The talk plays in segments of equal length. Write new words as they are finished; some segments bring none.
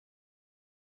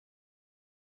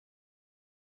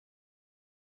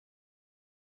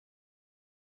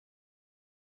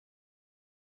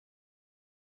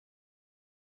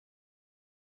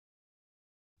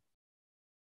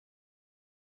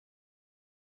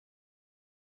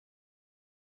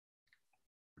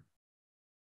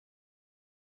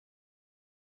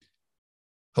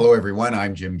Hello, everyone.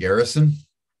 I'm Jim Garrison.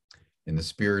 In the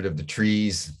spirit of the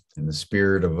trees, in the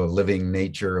spirit of a living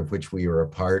nature of which we are a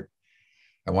part,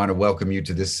 I want to welcome you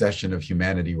to this session of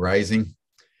Humanity Rising.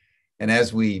 And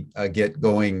as we get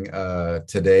going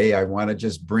today, I want to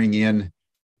just bring in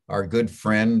our good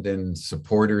friend and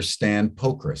supporter, Stan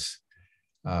Pokris,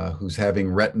 who's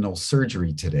having retinal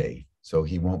surgery today. So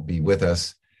he won't be with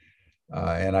us.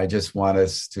 And I just want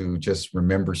us to just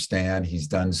remember Stan. He's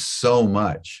done so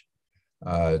much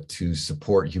to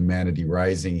support Humanity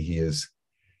Rising. He has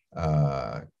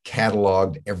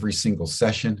cataloged every single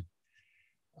session.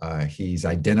 He's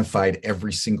identified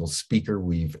every single speaker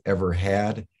we've ever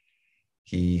had.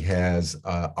 He has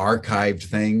archived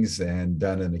things and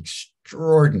done an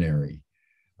extraordinary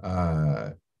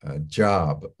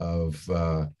job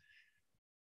of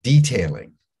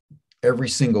detailing every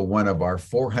single one of our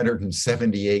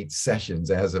 478 sessions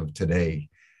as of today.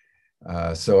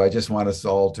 So I just want us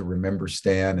all to remember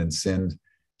Stan and send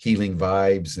healing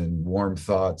vibes and warm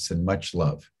thoughts and much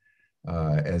love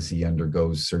as he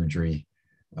undergoes surgery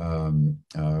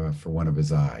for one of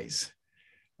his eyes.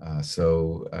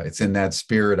 So it's in that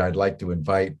spirit I'd like to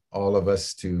invite all of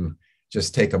us to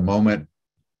just take a moment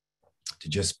to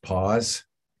just pause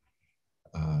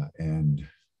and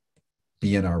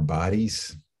be in our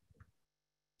bodies.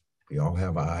 We all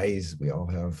have eyes, we all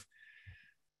have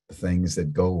things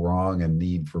that go wrong and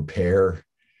need repair.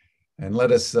 And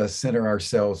let us center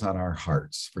ourselves on our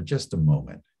hearts for just a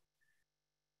moment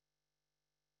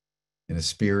in a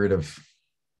spirit of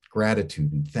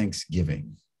gratitude and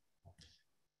thanksgiving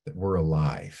that we're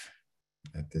alive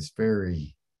at this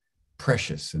very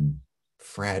precious and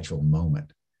fragile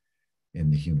moment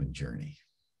in the human journey.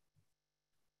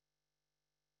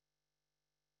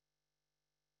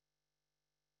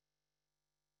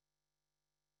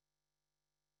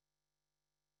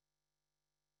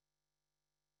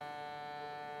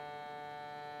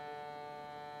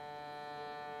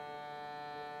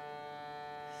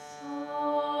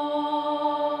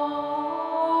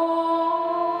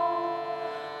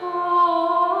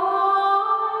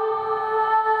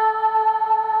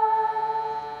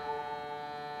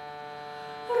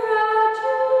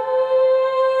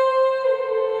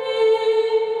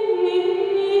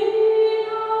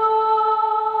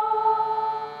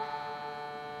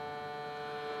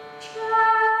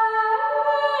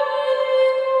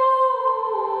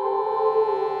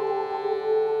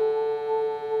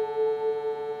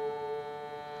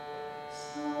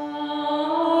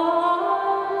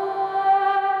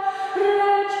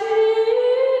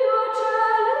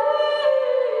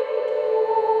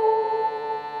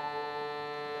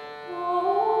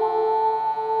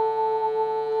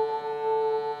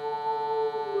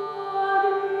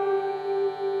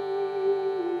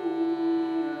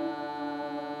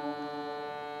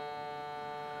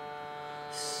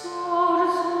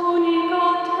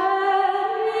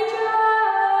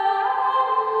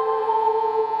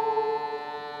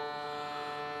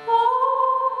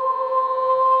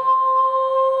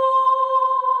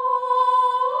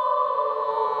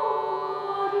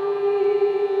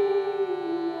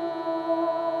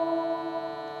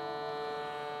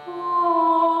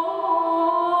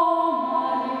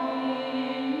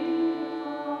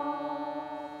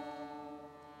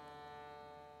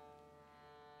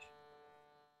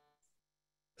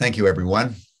 Thank you,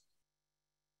 everyone.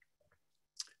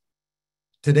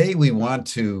 Today, we want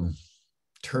to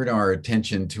turn our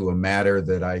attention to a matter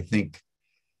that I think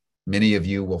many of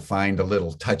you will find a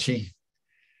little touchy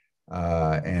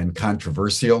and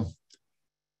controversial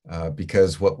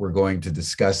because what we're going to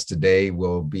discuss today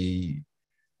will be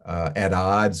at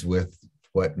odds with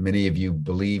what many of you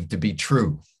believe to be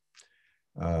true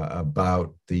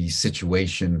about the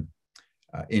situation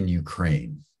in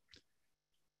Ukraine.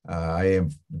 I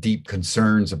have deep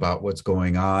concerns about what's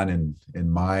going on, in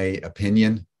my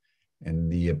opinion,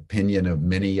 and the opinion of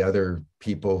many other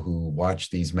people who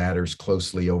watch these matters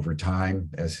closely over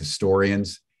time as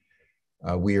historians.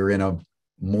 We are in a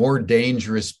more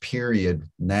dangerous period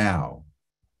now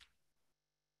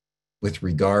with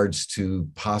regards to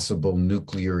possible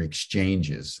nuclear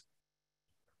exchanges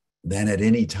than at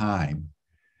any time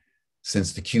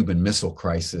since the Cuban Missile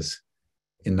Crisis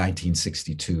in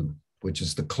 1962. Which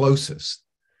is the closest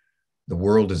the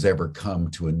world has ever come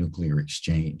to a nuclear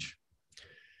exchange.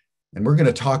 And we're going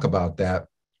to talk about that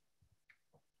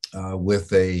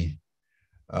with a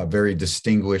very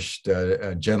distinguished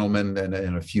gentleman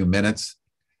in a few minutes.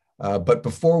 But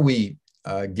before we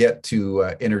get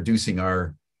to introducing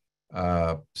our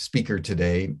speaker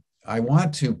today, I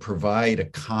want to provide a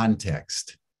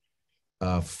context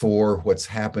for what's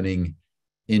happening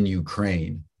in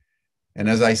Ukraine. And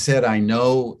as I said, I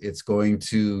know it's going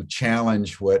to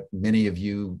challenge what many of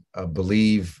you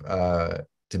believe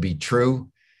to be true,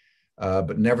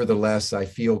 but nevertheless, I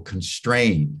feel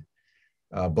constrained,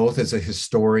 both as a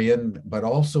historian, but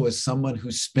also as someone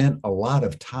who spent a lot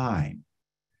of time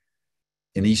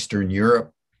in Eastern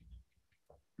Europe,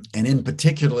 and in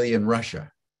particularly in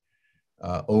Russia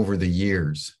over the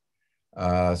years,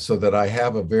 so that I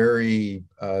have a very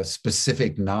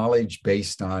specific knowledge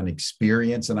based on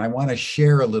experience. And I want to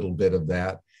share a little bit of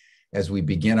that as we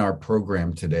begin our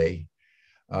program today,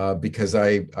 because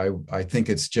I think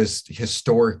it's just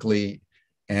historically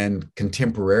and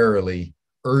contemporarily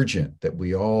urgent that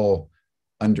we all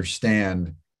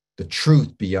understand the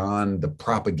truth beyond the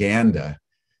propaganda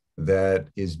that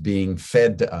is being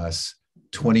fed to us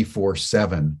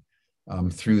 24/7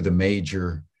 through the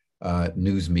major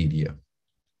news media.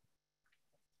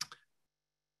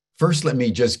 First, let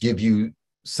me just give you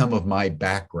some of my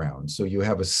background so you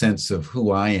have a sense of who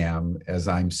I am as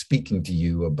I'm speaking to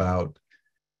you about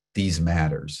these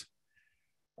matters.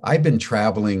 I've been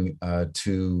traveling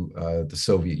to the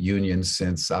Soviet Union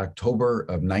since October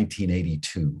of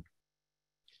 1982.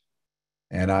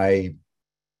 And I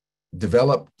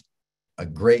developed a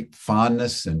great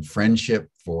fondness and friendship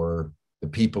for the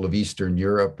people of Eastern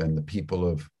Europe and the people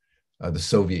of the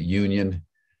Soviet Union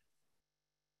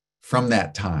from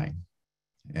that time.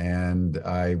 And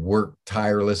I worked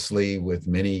tirelessly with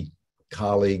many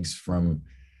colleagues from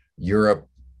Europe,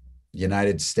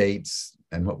 United States,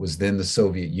 and what was then the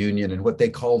Soviet Union, and what they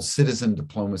called citizen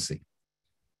diplomacy,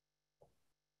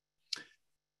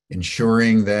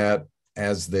 ensuring that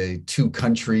as the two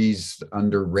countries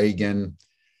under Reagan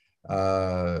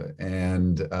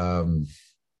and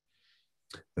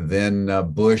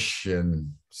then Bush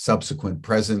and subsequent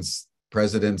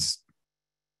presidents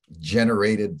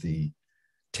generated the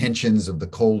tensions of the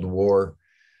Cold War,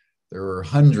 there were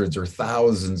hundreds or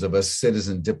thousands of us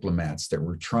citizen diplomats that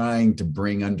were trying to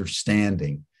bring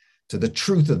understanding to the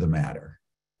truth of the matter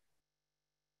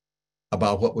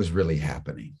about what was really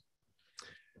happening.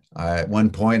 At one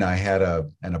point, I had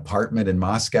an apartment in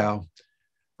Moscow.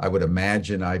 I would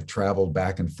imagine I've traveled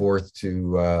back and forth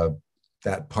to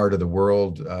that part of the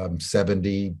world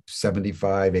 70,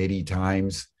 75, 80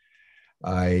 times.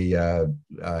 I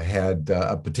had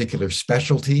a particular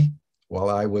specialty while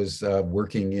I was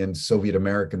working in Soviet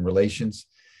American relations.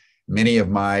 Many of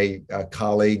my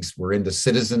colleagues were into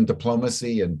citizen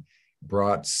diplomacy and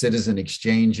brought citizen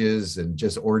exchanges and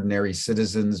just ordinary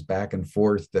citizens back and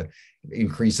forth to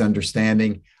increase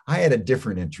understanding. I had a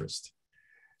different interest.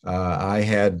 I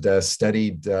had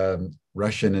studied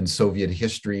Russian and Soviet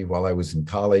history while I was in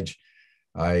college.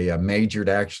 I majored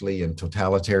actually in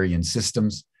totalitarian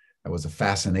systems. That was a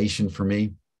fascination for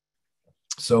me.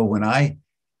 So when I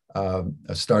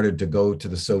started to go to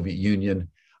the Soviet Union,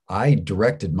 I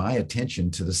directed my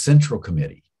attention to the Central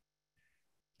Committee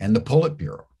and the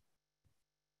Politburo,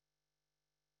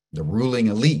 the ruling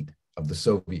elite of the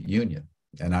Soviet Union.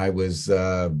 And I was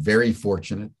very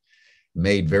fortunate,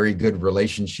 made very good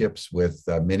relationships with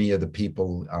many of the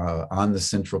people on the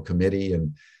Central Committee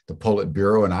and the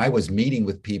Politburo. And I was meeting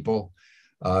with people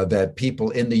that people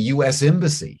in the US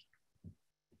Embassy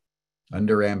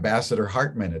under Ambassador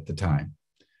Hartman at the time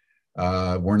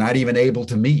were not even able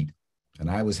to meet. And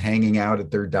I was hanging out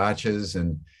at their dachas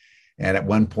and at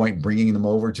one point bringing them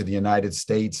over to the United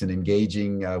States and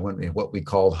engaging in what we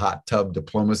called hot tub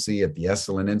diplomacy at the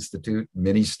Esalen Institute,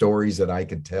 many stories that I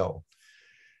could tell.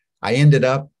 I ended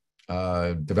up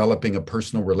developing a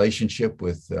personal relationship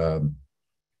with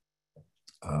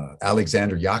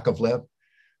Alexander Yakovlev,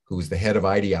 who was the head of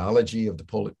ideology of the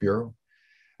Politburo.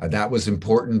 That was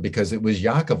important because it was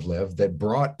Yakovlev that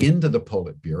brought into the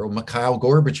Politburo Mikhail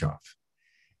Gorbachev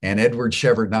and Edward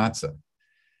Shevardnadze.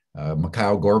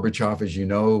 Mikhail Gorbachev, as you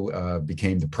know,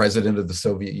 became the president of the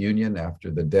Soviet Union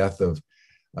after the death of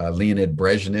Leonid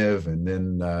Brezhnev and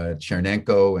then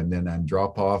Chernenko and then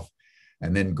Andropov.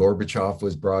 And then Gorbachev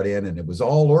was brought in, and it was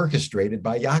all orchestrated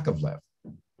by Yakovlev.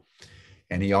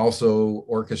 And he also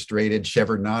orchestrated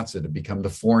Shevardnadze to become the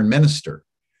foreign minister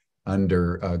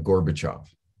under Gorbachev.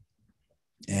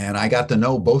 And I got to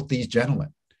know both these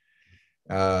gentlemen,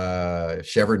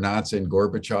 Shevardnadze and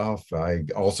Gorbachev. I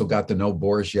also got to know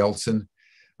Boris Yeltsin.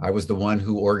 I was the one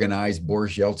who organized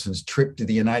Boris Yeltsin's trip to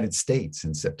the United States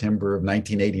in September of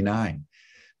 1989,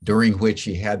 during which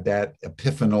he had that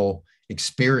epiphanal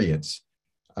experience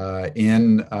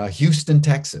in Houston,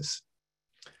 Texas,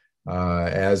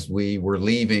 as we were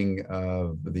leaving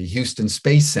the Houston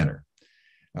Space Center,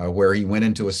 where he went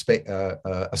into a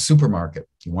supermarket.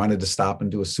 He wanted to stop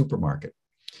into a supermarket.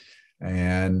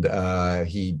 And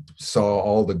he saw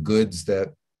all the goods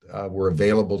that were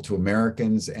available to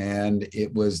Americans. And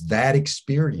it was that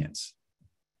experience,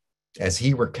 as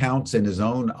he recounts in his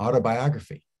own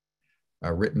autobiography,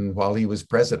 written while he was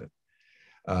president,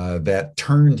 that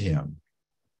turned him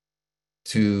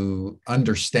to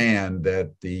understand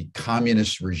that the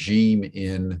communist regime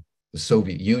in the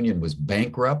Soviet Union was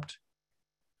bankrupt.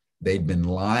 They'd been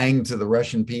lying to the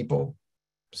Russian people,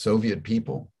 Soviet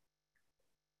people,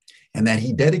 and that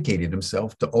he dedicated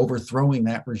himself to overthrowing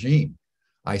that regime.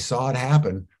 I saw it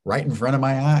happen right in front of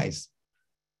my eyes.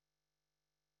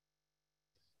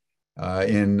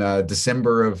 In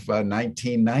December of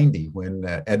 1990, when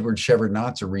Edward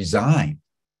Shevardnadze resigned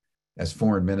as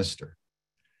foreign minister,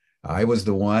 I was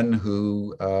the one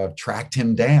who tracked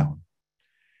him down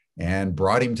and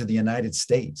brought him to the United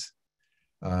States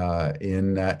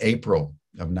in April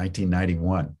of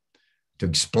 1991 to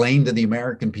explain to the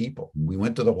American people. We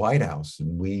went to the White House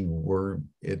and we were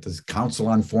at the Council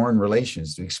on Foreign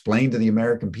Relations to explain to the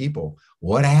American people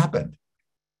what happened.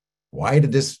 Why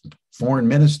did this foreign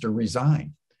minister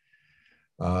resign?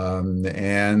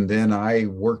 And then I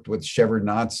worked with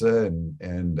Shevardnadze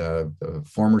and the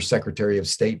former Secretary of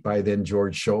State by then,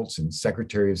 George Shultz, and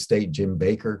Secretary of State Jim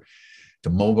Baker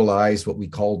to mobilize what we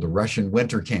called the Russian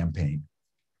Winter Campaign.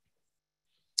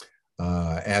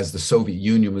 As the Soviet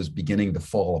Union was beginning to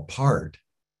fall apart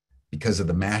because of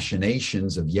the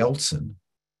machinations of Yeltsin,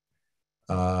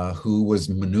 who was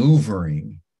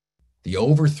maneuvering the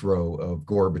overthrow of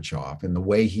Gorbachev, and the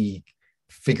way he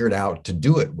figured out to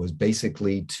do it was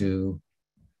basically to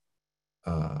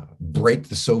break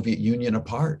the Soviet Union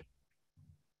apart.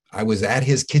 I was at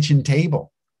his kitchen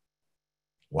table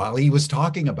while he was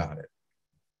talking about it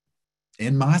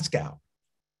in Moscow.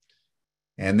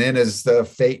 And then, as the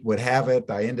fate would have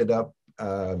it, I ended up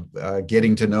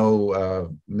getting to know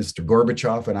Mr.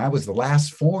 Gorbachev, and I was the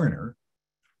last foreigner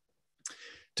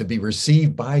to be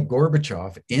received by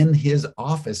Gorbachev in his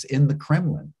office in the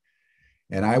Kremlin.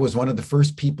 And I was one of the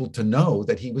first people to know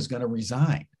that he was going to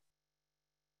resign.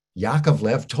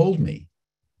 Yakovlev told me.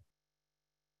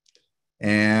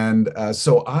 And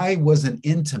so I was an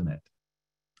intimate,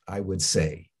 I would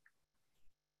say,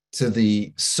 to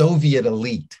the Soviet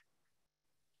elite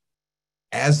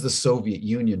as the Soviet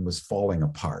Union was falling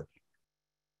apart.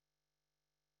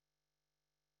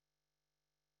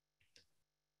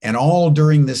 And all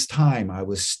during this time, I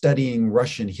was studying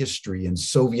Russian history and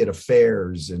Soviet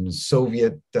affairs and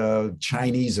Soviet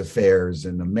Chinese affairs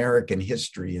and American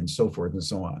history and so forth and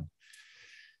so on.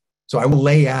 So I will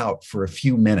lay out for a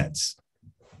few minutes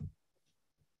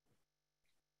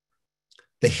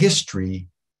the history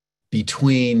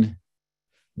between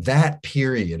that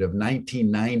period of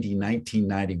 1990,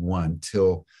 1991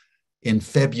 till in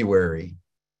February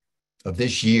of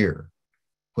this year,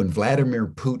 when Vladimir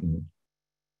Putin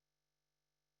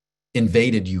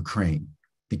invaded Ukraine.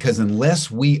 Because unless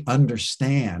we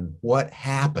understand what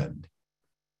happened,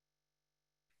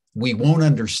 we won't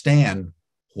understand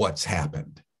what's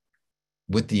happened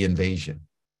with the invasion.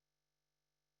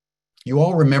 You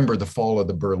all remember the fall of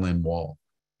the Berlin Wall.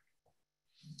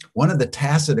 One of the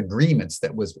tacit agreements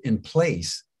that was in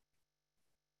place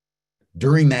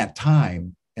during that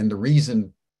time, and the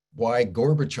reason why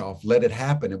Gorbachev let it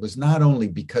happen, it was not only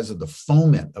because of the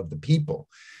foment of the people,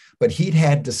 but he'd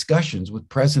had discussions with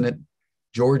President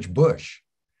George Bush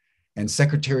and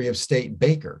Secretary of State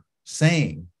Baker,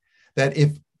 saying that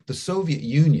if the Soviet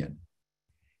Union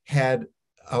had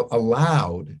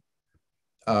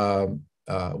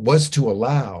was to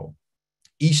allow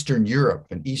Eastern Europe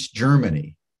and East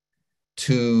Germany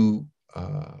to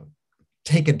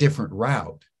take a different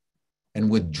route and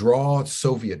withdraw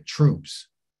Soviet troops,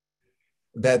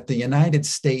 that the United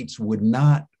States would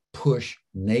not push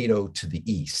NATO to the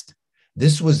east.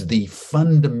 This was the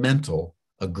fundamental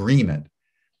agreement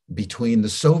between the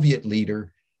Soviet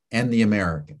leader and the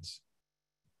Americans,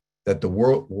 that the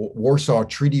Warsaw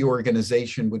Treaty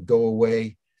Organization would go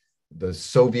away, the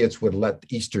Soviets would let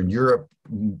Eastern Europe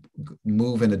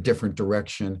move in a different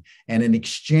direction, and in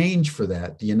exchange for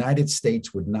that, the United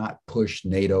States would not push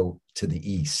NATO to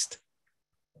the east.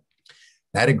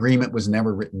 That agreement was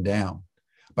never written down,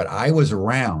 but I was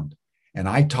around and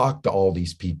I talked to all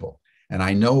these people, and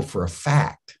I know for a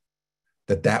fact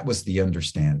that that was the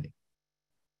understanding.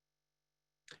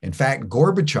 In fact,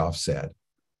 Gorbachev said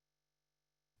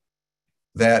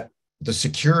that the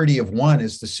security of one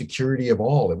is the security of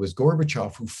all. It was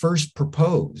Gorbachev who first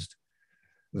proposed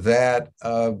that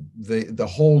the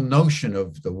whole notion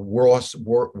of the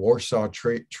Warsaw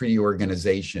Treaty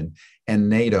Organization and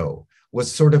NATO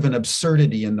was sort of an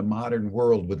absurdity in the modern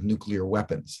world with nuclear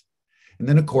weapons. And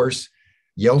then, of course,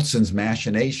 Yeltsin's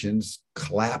machinations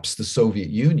collapsed the Soviet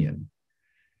Union.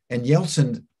 And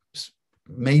Yeltsin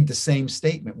made the same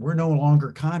statement. We're no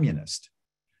longer communist.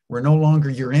 We're no longer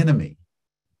your enemy.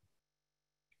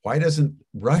 Why doesn't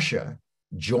Russia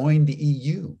join the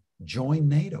EU, join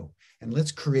NATO, and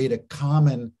let's create a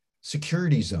common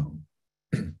security zone?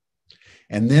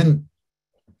 And then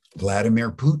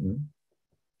Vladimir Putin,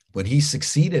 when he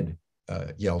succeeded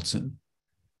Yeltsin,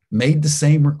 made the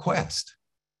same request.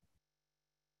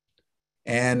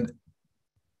 And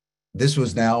this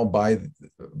was now by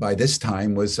this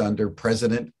time was under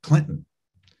President Clinton.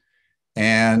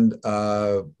 And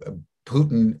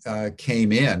Putin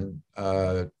came in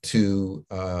to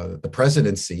the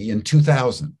presidency in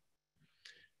 2000.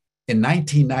 In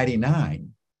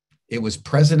 1999, it was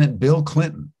President Bill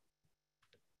Clinton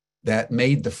that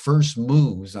made the first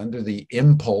moves under the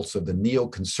impulse of the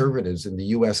neoconservatives in the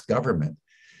US government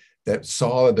that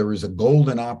saw there was a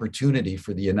golden opportunity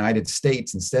for the United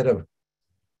States, instead of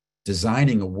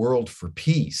designing a world for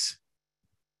peace,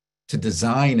 to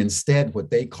design instead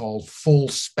what they called full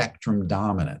spectrum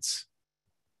dominance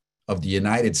of the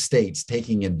United States,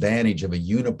 taking advantage of a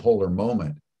unipolar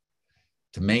moment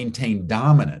to maintain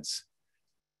dominance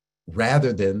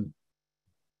rather than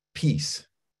peace.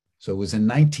 So it was in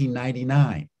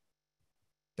 1999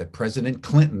 that President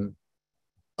Clinton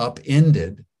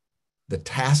upended the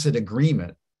tacit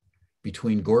agreement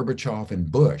between Gorbachev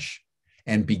and Bush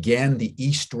and began the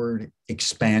eastward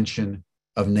expansion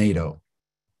of NATO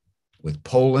with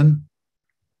Poland,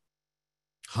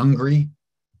 Hungary,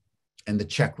 and the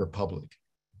Czech Republic.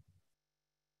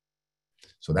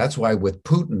 So that's why with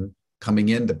Putin coming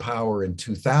into power in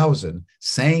 2000,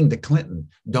 saying to Clinton,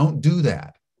 don't do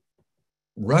that.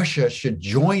 Russia should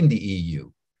join the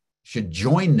EU, should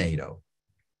join NATO.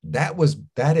 That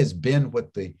has been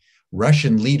what the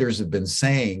Russian leaders have been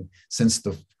saying since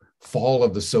the fall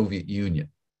of the Soviet Union.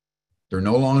 They're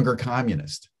no longer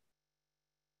communist.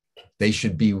 They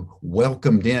should be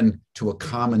welcomed in to a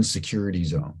common security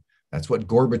zone. That's what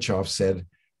Gorbachev said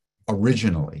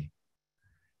originally.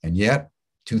 And yet,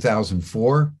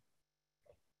 2004,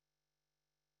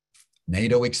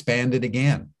 NATO expanded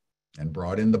again and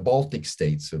brought in the Baltic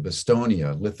states of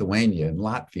Estonia, Lithuania, and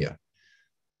Latvia,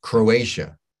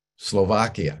 Croatia,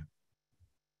 Slovakia.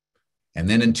 And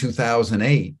then in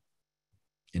 2008,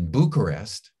 in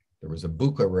Bucharest, there was a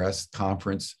Bucharest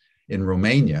conference in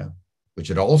Romania, which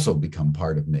had also become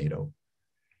part of NATO.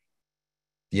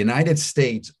 The United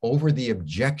States, over the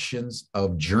objections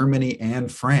of Germany and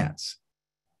France,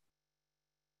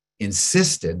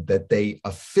 insisted that they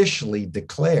officially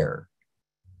declare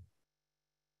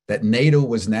that NATO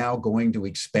was now going to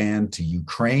expand to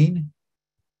Ukraine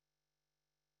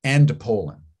and to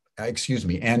Poland,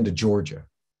 and to Georgia.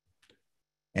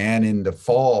 And in the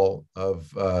fall of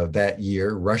that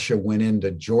year, Russia went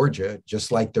into Georgia,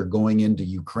 just like they're going into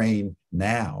Ukraine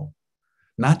now,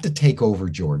 not to take over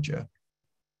Georgia,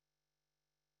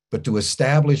 but to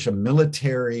establish a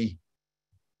military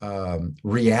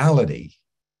reality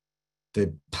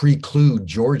to preclude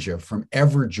Georgia from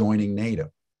ever joining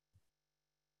NATO.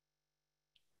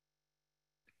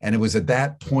 And it was at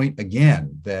that point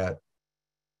again that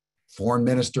Foreign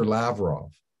Minister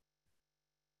Lavrov,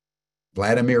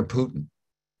 Vladimir Putin,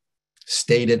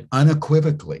 stated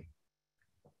unequivocally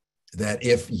that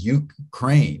if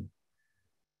Ukraine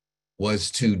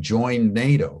was to join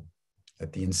NATO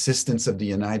at the insistence of the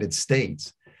United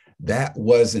States, that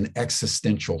was an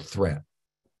existential threat.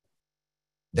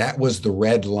 That was the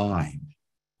red line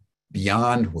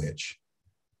beyond which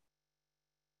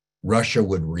Russia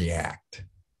would react.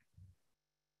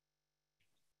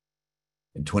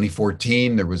 In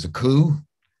 2014, there was a coup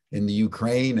in the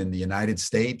Ukraine, and the United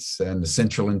States and the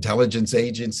Central Intelligence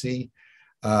Agency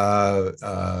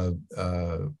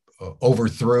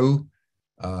overthrew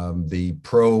the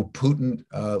pro-Putin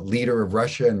leader of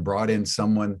Russia and brought in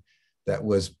someone that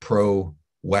was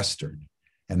pro-Western.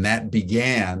 And that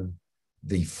began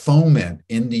the foment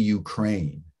in the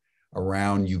Ukraine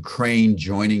around Ukraine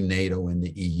joining NATO and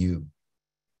the EU.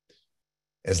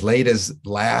 As late as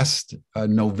last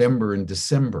November and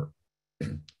December,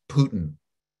 Putin,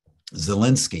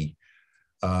 Zelensky,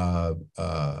 and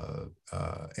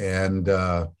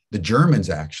the Germans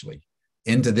actually,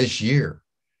 into this year,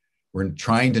 were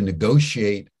trying to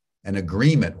negotiate an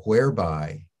agreement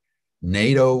whereby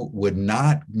NATO would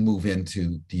not move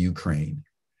into the Ukraine.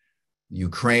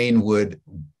 Ukraine would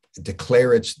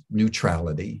declare its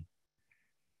neutrality.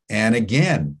 And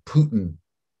again, Putin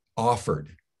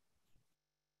offered,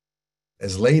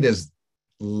 as late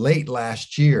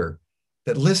last year,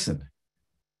 that listen,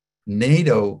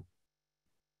 NATO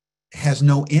has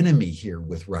no enemy here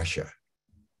with Russia.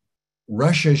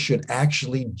 Russia should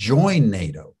actually join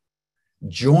NATO.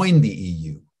 joined the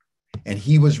EU, and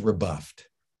he was rebuffed.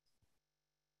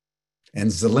 And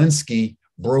Zelensky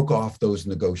broke off those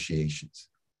negotiations.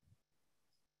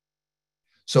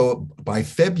 So by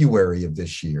February of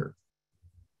this year,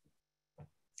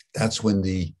 that's when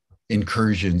the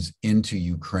incursions into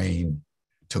Ukraine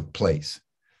took place.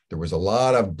 There was a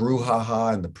lot of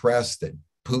brouhaha in the press that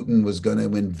Putin was going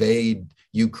to invade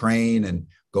Ukraine and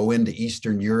go into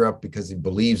Eastern Europe because he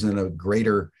believes in a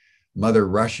greater Mother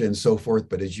Russia and so forth.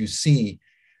 But as you see,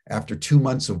 after 2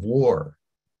 months of war,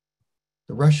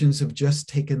 the Russians have just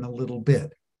taken a little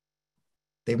bit.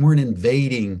 They weren't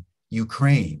invading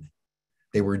Ukraine.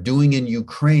 They were doing in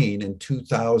Ukraine in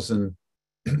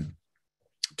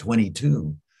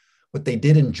 2022 what they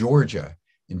did in Georgia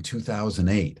in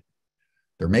 2008.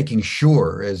 They're making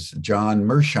sure, as John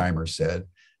Mersheimer said,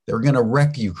 they're going to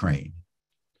wreck Ukraine.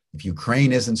 If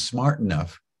Ukraine isn't smart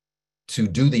enough to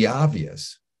do the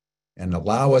obvious and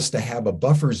allow us to have a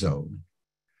buffer zone,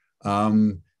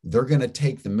 they're going to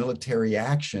take the military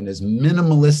action as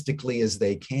minimalistically as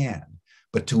they can,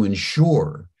 but to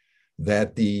ensure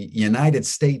that the United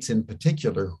States in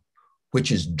particular,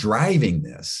 which is driving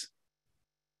this,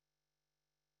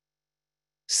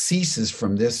 ceases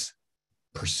from this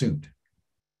pursuit.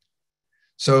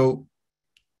 So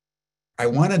I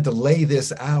wanted to lay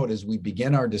this out as we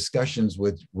begin our discussions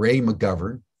with Ray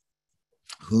McGovern,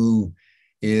 who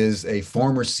is a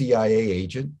former CIA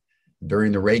agent.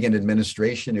 During the Reagan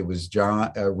administration, it was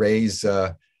Ray's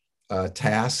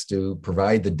task to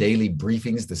provide the daily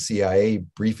briefings, the CIA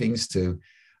briefings to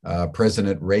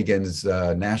President Reagan's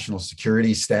national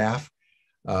security staff.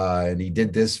 And he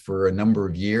did this for a number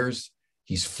of years.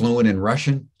 He's fluent in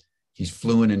Russian. He's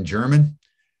fluent in German.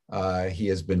 He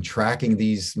has been tracking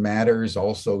these matters,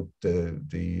 also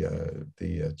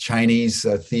the Chinese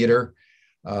theater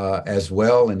as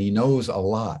well, and he knows a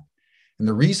lot. And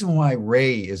the reason why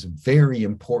Ray is very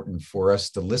important for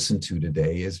us to listen to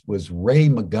today was Ray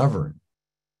McGovern,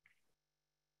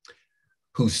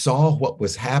 who saw what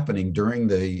was happening during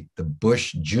the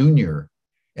Bush Jr.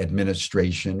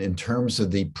 administration in terms of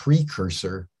the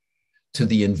precursor to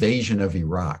the invasion of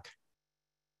Iraq.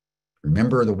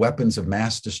 Remember the weapons of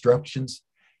mass destructions?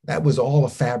 That was all a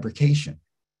fabrication.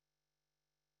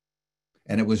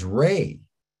 And it was Ray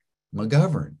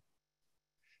McGovern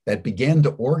that began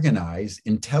to organize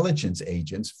intelligence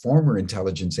agents, former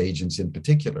intelligence agents in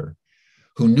particular,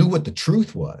 who knew what the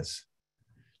truth was,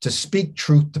 to speak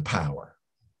truth to power.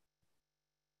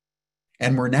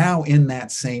 And we're now in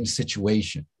that same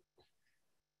situation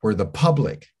where the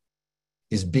public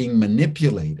is being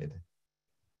manipulated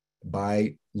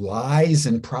by lies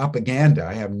and propaganda,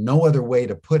 I have no other way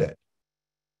to put it,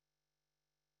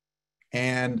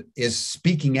 and is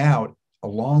speaking out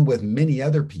along with many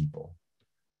other people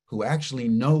who actually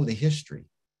know the history.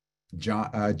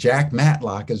 Jack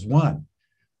Matlock is one,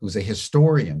 who's a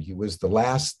historian. He was the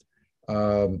last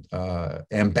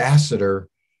ambassador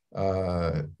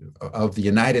of the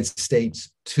United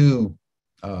States to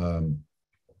the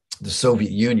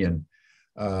Soviet Union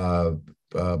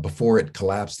before it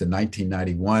collapsed in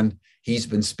 1991. He's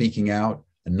been speaking out.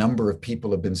 A number of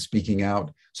people have been speaking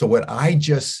out. So what I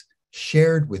just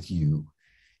shared with you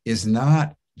is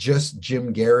not just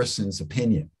Jim Garrison's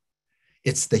opinion.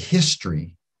 It's the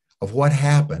history of what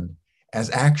happened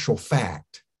as actual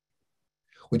fact,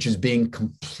 which is being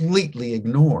completely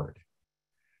ignored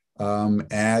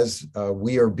as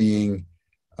we are being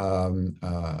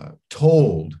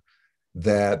told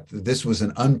that this was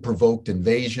an unprovoked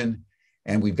invasion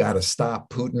and we've got to stop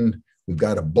Putin, we've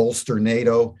got to bolster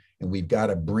NATO, and we've got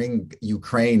to bring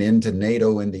Ukraine into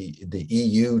NATO and the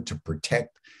EU to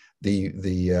protect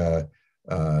the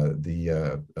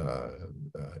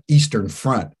Eastern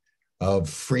Front of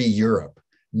free Europe.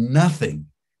 Nothing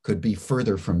could be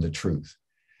further from the truth.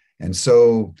 And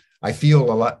so I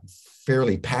feel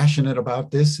fairly passionate about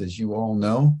this, as you all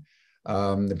know,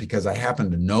 because I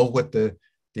happen to know what the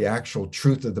actual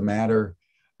truth of the matter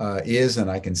is, and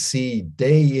I can see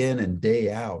day in and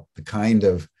day out the kind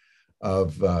of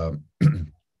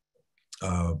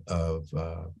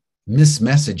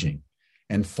mismessaging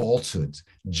and falsehoods,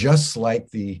 just like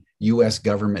the US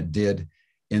government did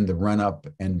in the run-up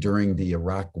and during the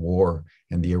Iraq War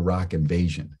and the Iraq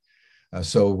invasion.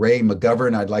 So Ray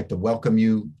McGovern, I'd like to welcome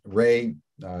you. Ray,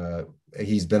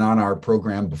 he's been on our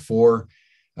program before.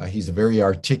 He's a very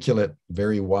articulate,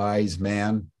 very wise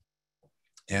man.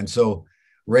 And so,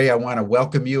 Ray, I want to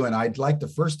welcome you. And I'd like to,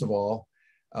 first of all,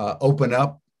 open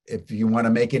up if you want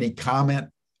to make any comment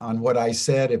on what I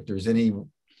said, if there's any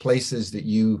places that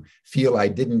you feel I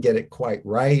didn't get it quite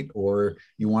right, or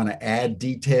you want to add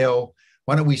detail.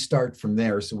 Why don't we start from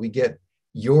there so we get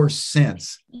your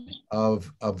sense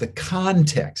of the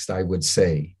context, I would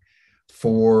say,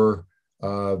 for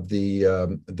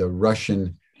the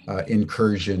Russian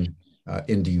incursion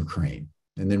into Ukraine,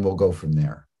 and then we'll go from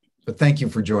there. But thank you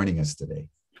for joining us today.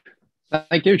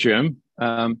 Thank you, Jim.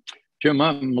 Jim,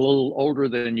 I'm a little older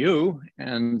than you,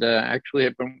 and actually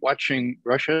I've been watching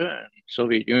Russia and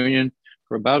Soviet Union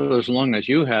for about as long as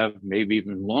you have, maybe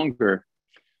even longer.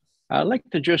 I'd like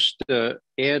to just add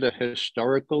a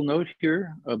historical note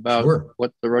here about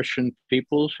what the Russian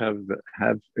peoples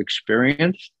have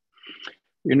experienced.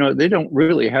 You know, they don't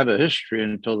really have a history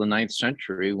until the 9th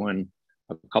century, when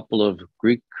a couple of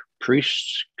Greek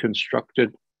priests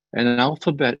constructed an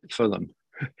alphabet for them.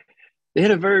 They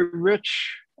had a very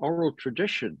rich oral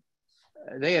tradition.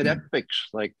 They had epics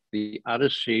like the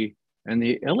Odyssey and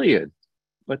the Iliad,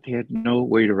 but they had no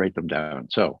way to write them down.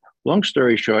 So, long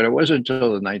story short, it wasn't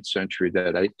until the 9th century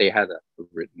that they had a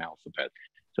written alphabet.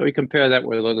 So we compare that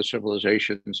with other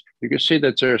civilizations, you can see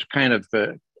that there's kind of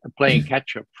playing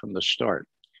catch up from the start.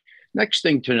 Next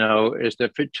thing to know is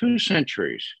that for 2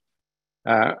 centuries,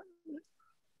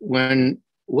 when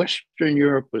Western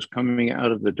Europe was coming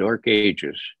out of the Dark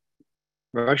Ages,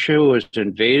 Russia was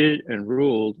invaded and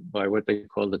ruled by what they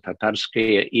call the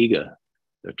Tatarskaya Iga,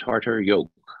 the Tartar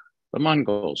yoke, the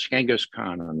Mongols, Genghis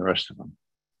Khan, and the rest of them.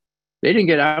 They didn't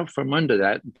get out from under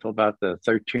that until about the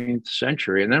 13th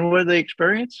century. And then what did they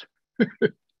experience?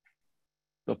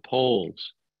 The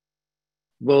Poles,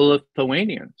 the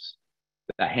Lithuanians,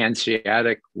 the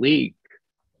Hanseatic League.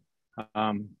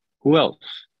 Who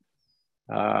else?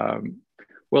 Well,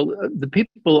 the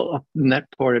people up in that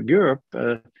part of Europe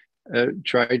did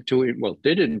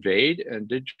invade and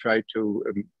did try to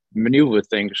maneuver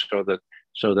things so that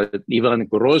Ivan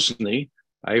Grozny,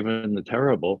 Ivan the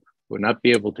Terrible, would not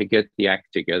be able to get the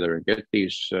act together and get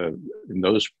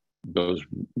those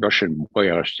Russian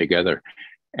boyars together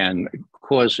and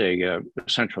cause a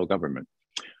central government.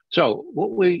 So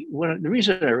the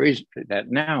reason I raise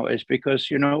that now is because,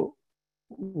 you know,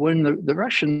 when the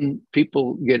Russian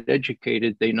people get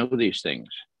educated, they know these things.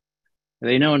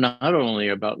 They know not only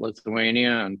about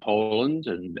Lithuania and Poland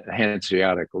and the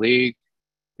Hanseatic League,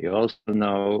 they also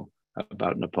know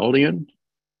about Napoleon.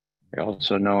 They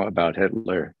also know about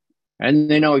Hitler. And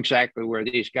they know exactly where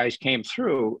these guys came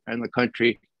through, and the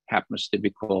country happens to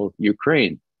be called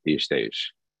Ukraine these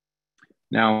days.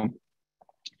 Now,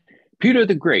 Peter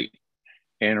the Great,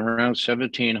 in around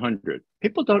 1700,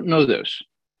 people don't know this,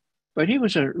 but he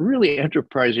was a really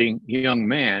enterprising young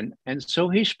man. And so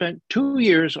he spent 2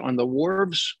 years on the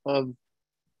wharves of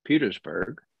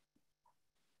Petersburg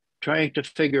trying to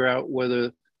figure out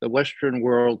whether the Western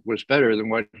world was better than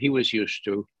what he was used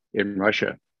to in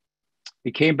Russia.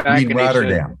 He came back and Rotterdam.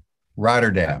 He said,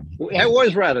 Rotterdam. It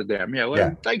was Rotterdam. Yeah. Well,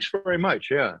 yeah. Thanks very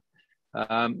much. Yeah.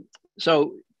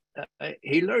 So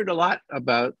he learned a lot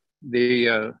about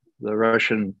the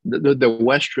Russian, the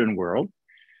Western world,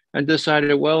 and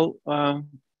decided, well,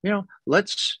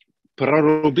 let's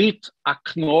prorubit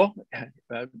okno,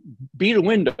 beat a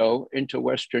window into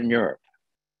Western Europe.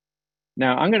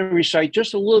 Now, I'm going to recite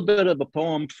just a little bit of a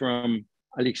poem from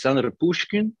Alexander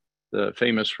Pushkin, the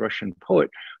famous Russian poet,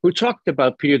 who talked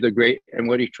about Peter the Great and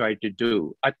what he tried to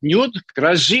do. Отнюдь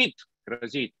грозит,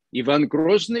 Ivan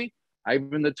Grozny,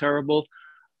 Ivan the Terrible,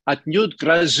 отнюдь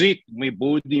грозит, мы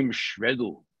будем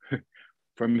шведу.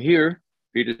 From here,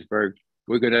 Petersburg,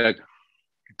 we're going to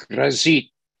грозит,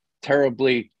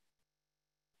 terribly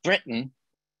threaten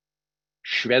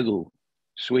Шведу,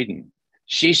 Sweden.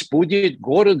 Здесь будет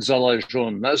город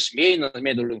заложен на змей на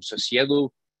медленном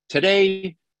соседу.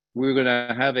 Today, we're going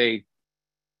to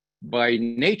by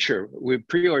nature, we're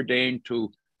preordained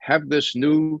to have this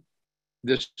new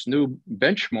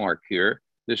benchmark here,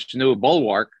 this new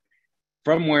bulwark,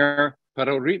 from where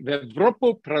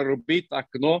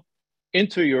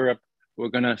into Europe, we're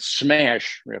going to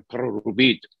smash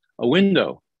a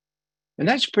window. And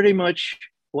that's pretty much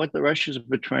what the Russians have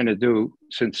been trying to do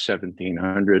since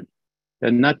 1700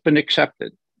 and not been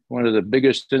accepted. One of the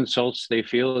biggest insults they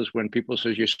feel is when people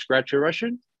say you scratch a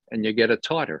Russian and you get a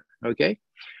Tatar, okay?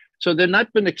 So they're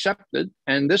not been accepted,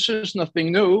 and this is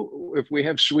nothing new. If we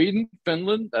have Sweden,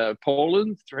 Finland,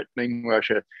 Poland threatening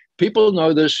Russia, people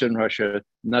know this in Russia,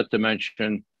 not to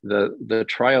mention the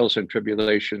trials and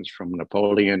tribulations from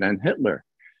Napoleon and Hitler.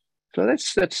 So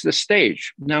that's the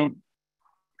stage. Now,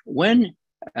 when,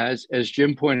 as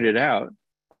Jim pointed out,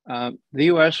 the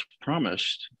US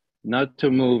promised not to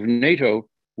move NATO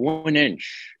 1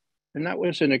 inch, and that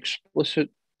was an explicit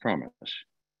promise,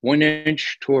 1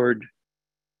 inch toward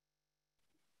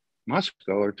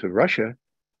Moscow or to Russia,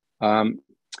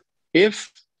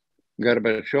 if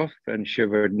Gorbachev and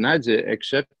Shevardnadze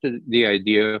accepted the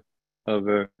idea of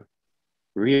a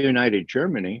reunited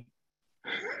Germany.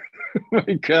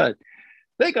 My God,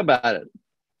 think about it.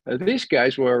 These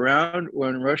guys were around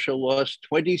when Russia lost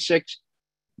 26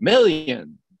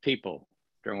 million people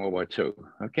during World War II,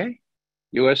 okay?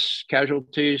 US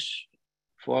casualties,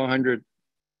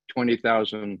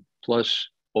 420,000 plus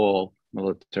all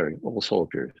military, all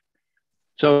soldiers.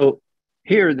 So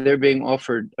here they're being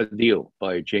offered a deal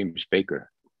by James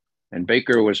Baker. And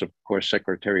Baker was, of course,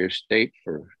 Secretary of State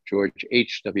for George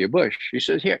H.W. Bush. He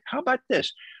says, here, how about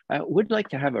this? I would like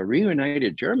to have a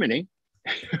reunited Germany.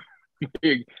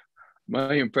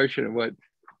 My impression of what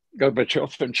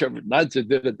Gorbachev and Shevardnadze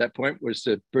did at that point was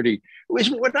it was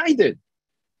what I did.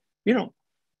 You know,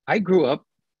 I grew up,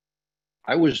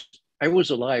 I was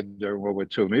alive during World War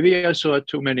II. Maybe I saw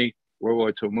too many World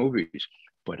War II movies,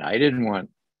 but I didn't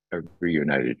want a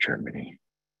reunited Germany.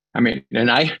 I mean, and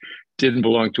I didn't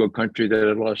belong to a country that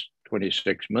had lost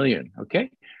 26 million, okay?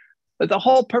 But the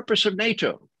whole purpose of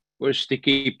NATO was to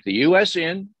keep the US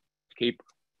in, to keep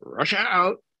Russia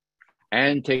out,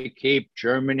 and to keep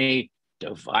Germany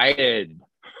divided,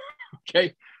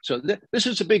 okay? So this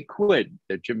is a big quid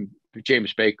that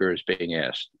James Baker is being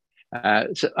asked.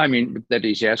 That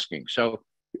he's asking. So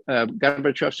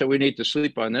Gorbachev said, we need to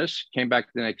sleep on this. Came back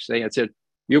the next day and said,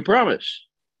 you promise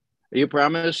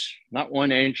not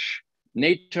 1 inch.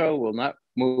 NATO will not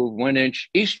move 1 inch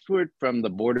eastward from the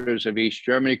borders of East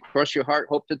Germany. Cross your heart,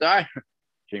 hope to die.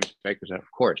 James Baker said, of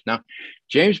course. Now,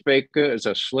 James Baker is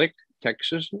a slick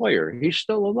Texas lawyer. He's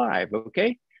still alive,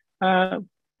 okay?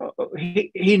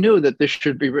 He knew that this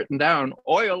should be written down.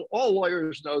 All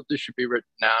lawyers know this should be written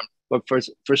down, but for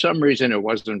some reason it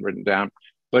wasn't written down.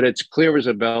 But it's clear as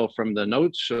a bell from the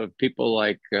notes of people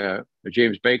like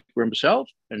James Baker himself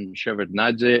and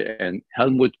Shevardnadze and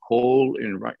Helmut Kohl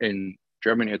in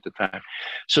Germany at the time.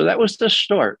 So that was the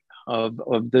start of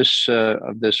this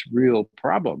real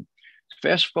problem.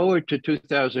 Fast forward to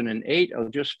 2008. I'll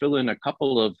just fill in a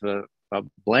couple of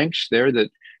blanks there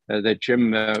that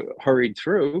Jim hurried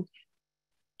through.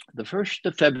 The 1st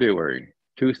of February,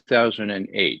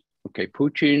 2008. Okay,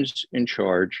 Putin's in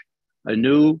charge. A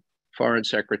new Foreign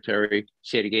Secretary,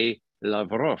 Sergei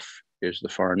Lavrov, is the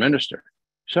foreign minister.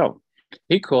 So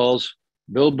he calls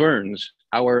Bill Burns,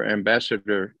 our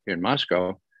ambassador in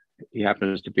Moscow. He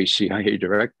happens to be CIA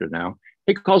director now.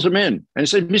 He calls him in and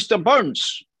says, Mr.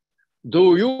 Burns,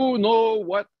 do you know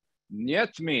what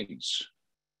 "niet" means?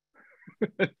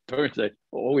 Burns said,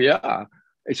 oh, yeah.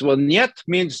 He said, well, "niet"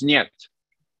 means "niet."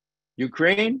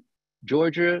 Ukraine,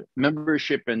 Georgia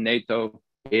membership in NATO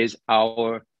is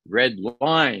our red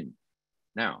line.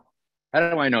 Now,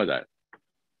 how do I know that?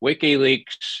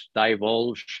 WikiLeaks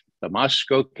divulged the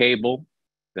Moscow cable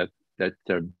that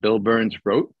Bill Burns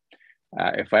wrote.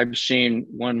 If I've seen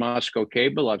one Moscow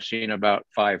cable, I've seen about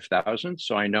 5,000.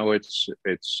 So I know it's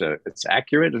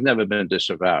accurate. It's never been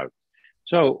disavowed.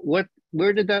 So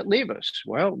where did that leave us?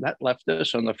 Well, that left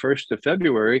us on the 1st of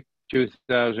February,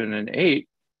 2008,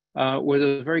 with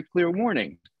a very clear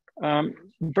warning.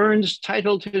 Burns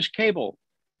titled his cable,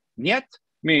 "Niet"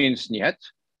 means "niet,"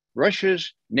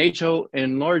 Russia's NATO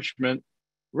enlargement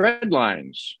red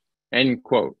lines, end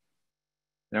quote.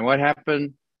 Now, what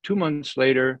happened 2 months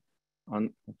later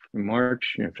on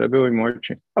February,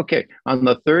 March? Okay, on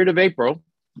the 3rd of April,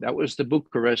 that was the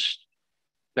Bucharest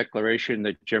Declaration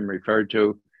that Jim referred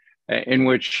to, in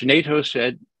which NATO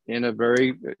said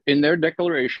in their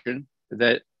declaration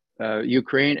that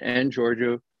Ukraine and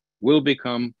Georgia will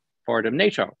become part of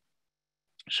NATO.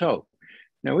 So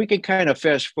now we can kind of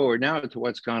fast forward now to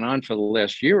what's gone on for the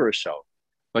last year or so,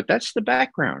 but that's the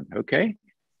background, okay?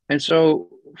 And so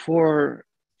for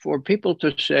people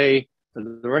to say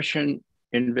the Russian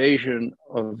invasion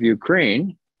of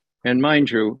Ukraine, and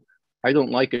mind you, I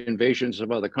don't like invasions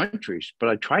of other countries, but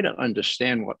I try to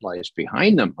understand what lies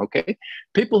behind them, okay?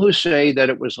 People who say that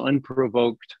it was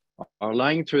unprovoked are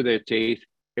lying through their teeth.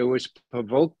 It was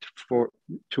provoked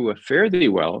to a fare thee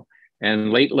well.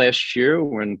 And late last year,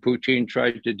 when Putin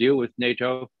tried to deal with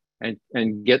NATO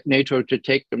and get NATO to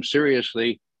take them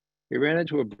seriously, he ran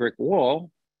into a brick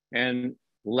wall. And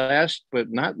last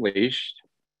but not least,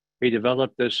 he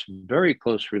developed this very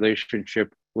close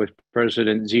relationship with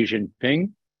President Xi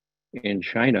Jinping in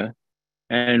China.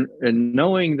 And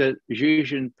knowing that Xi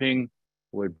Jinping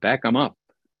would back him up,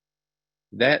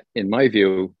 that, in my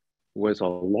view, was a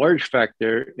large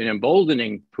factor in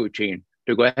emboldening Putin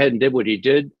to go ahead and do what he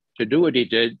did, to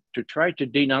try to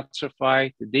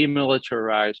denazify, to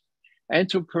demilitarize, and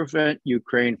to prevent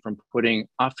Ukraine from putting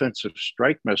offensive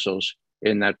strike missiles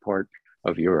in that part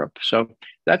of Europe. So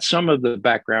that's some of the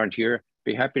background here.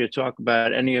 be happy to talk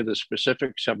about any of the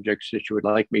specific subjects that you would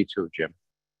like me to, Jim.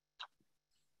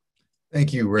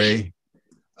 Thank you, Ray.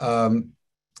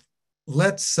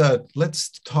 Let's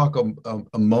talk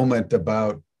a moment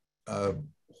about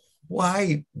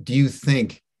why do you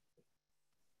think,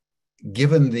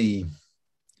 given the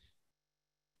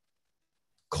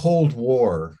Cold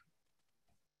War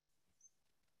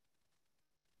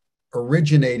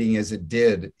originating as it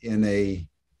did in a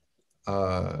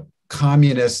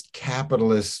communist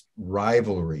capitalist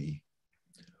rivalry,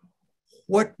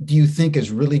 what do you think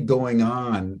is really going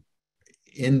on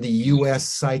in the US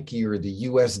psyche or the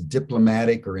US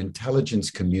diplomatic or intelligence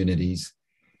communities,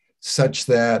 such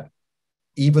that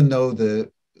even though the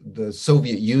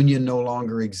Soviet Union no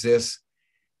longer exists,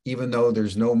 even though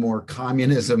there's no more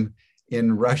communism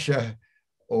in Russia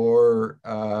or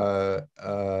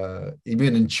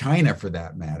even in China for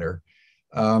that matter,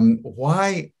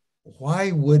 why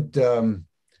would the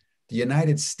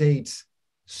United States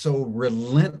so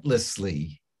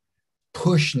relentlessly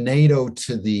push NATO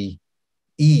to the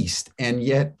east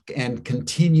and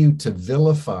continue to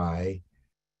vilify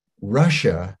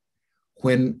Russia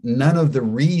when none of the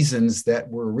reasons that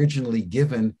were originally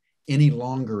given any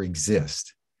longer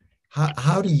exist?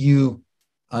 How do you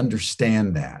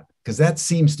understand that? Because that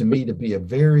seems to me to be a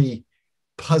very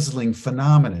puzzling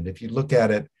phenomenon if you look at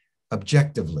it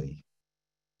objectively.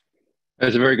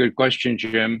 That's a very good question,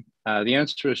 Jim. The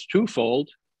answer is twofold.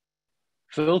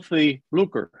 Filthy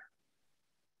lucre.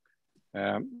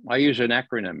 I use an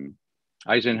acronym.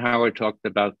 Eisenhower talked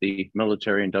about the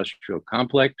military-industrial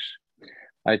complex.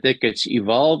 I think it's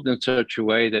evolved in such a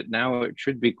way that now it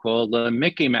should be called a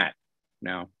Mickey Mat.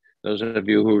 Now, those of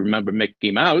you who remember Mickey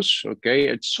Mouse, okay,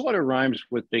 it sort of rhymes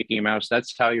with Mickey Mouse.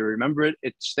 That's how you remember it.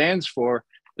 It stands for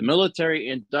the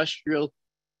Military-Industrial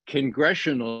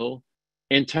Congressional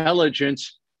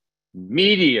Intelligence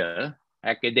Media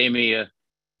Academia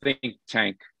Think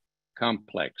Tank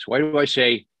Complex. Why do I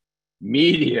say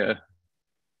media?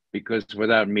 Because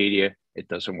without media, it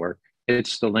doesn't work.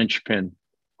 It's the linchpin.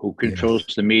 Who controls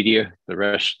the media, the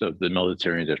rest of the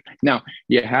military industry. Now,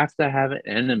 you have to have an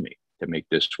enemy to make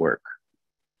this work.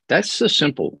 That's the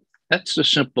simple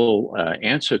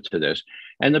answer to this.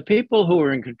 And the people who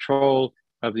are in control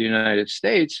of the United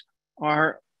States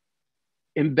are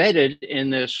embedded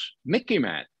in this Mickey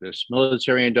Mat, this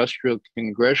military industrial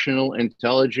congressional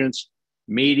intelligence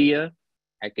media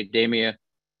academia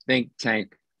think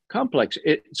tank complex.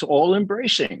 It's all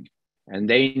embracing, and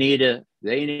they need an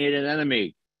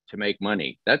enemy to make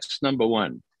money. That's number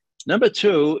one. Number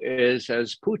two is,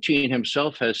 as Putin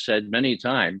himself has said many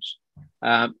times,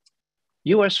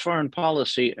 US foreign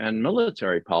policy and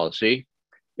military policy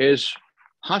is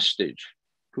hostage,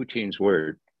 Putin's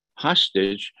word,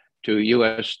 hostage to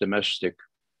US domestic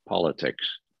politics.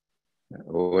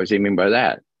 What does he mean by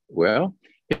that? Well,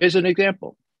 here's an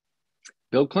example.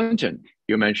 Bill Clinton,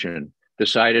 you mentioned,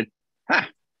 decided,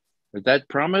 that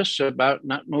promise about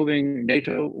not moving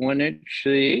NATO 1 inch to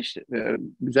the east,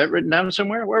 is that written down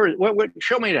somewhere? What,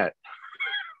 show me that.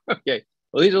 Okay,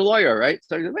 well, he's a lawyer, right?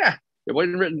 So he said, it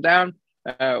wasn't written down.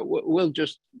 We'll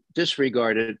just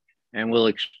disregard it and we'll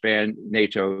expand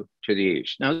NATO to the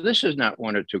east. Now, this is not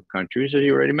one or two countries, as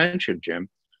you already mentioned, Jim.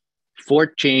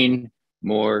 14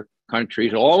 more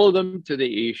countries, all of them to the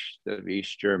east of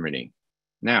East Germany.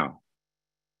 Now,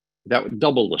 that would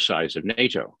double the size of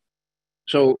NATO.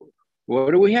 So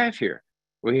what do we have here?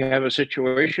 We have a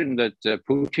situation that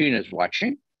Putin is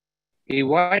watching. He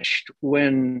watched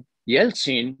when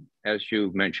Yeltsin, as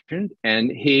you mentioned,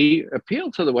 and he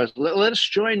appealed to the West, let us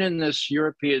join in this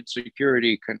European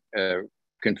Security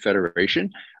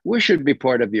Confederation. We should be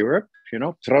part of Europe,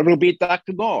 into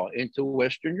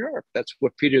Western Europe. That's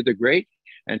what Peter the Great,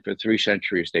 and for 3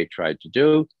 centuries they tried to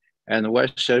do. And the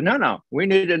West said, no, we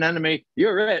need an enemy.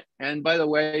 You're it. And by the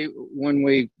way, when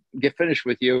we get finished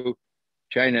with you,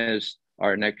 China is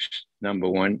our next number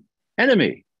one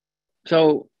enemy.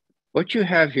 So what you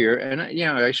have here, and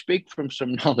I speak from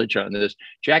some knowledge on this.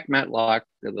 Jack Matlock,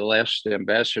 the last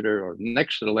ambassador, or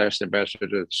next to the last ambassador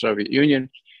to the Soviet Union,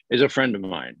 is a friend of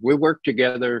mine. We worked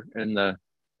together in the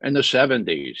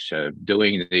 70s,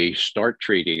 doing the START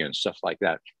Treaty and stuff like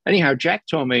that. Anyhow, Jack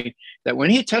told me that when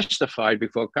he testified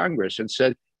before Congress and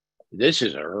said, this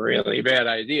is a really bad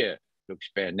idea to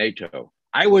expand NATO,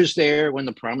 I was there when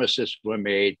the promises were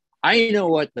made. I know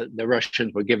what the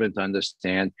Russians were given to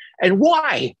understand. And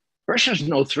why? Russia's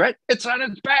no threat. It's on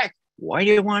its back. Why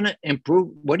do you want to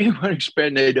improve? What do you want to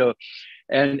expand NATO?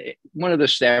 And one of the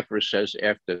staffers says,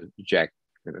 after Jack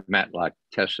Matlock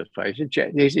testifies, he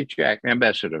said, Jack,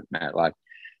 Ambassador Matlock,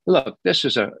 look, this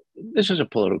is a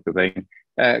political thing.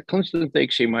 Clinton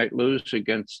thinks he might lose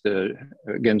against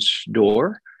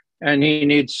Dorr, and he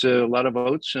needs a lot of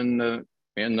votes in the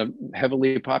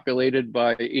heavily populated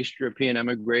by East European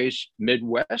emigres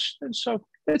Midwest, and so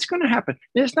it's going to happen.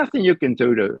 There's nothing you can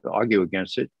do to argue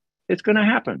against it. It's going to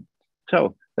happen.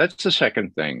 So that's the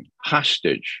second thing: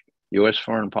 hostage, U.S.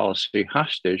 foreign policy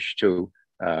hostage to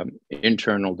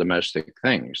internal domestic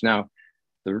things. Now,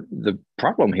 the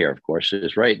problem here, of course,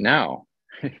 is right now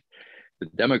the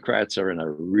Democrats are in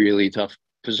a really tough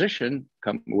position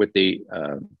with the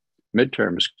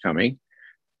midterms coming.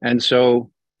 And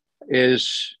so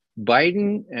is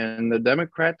Biden and the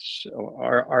Democrats,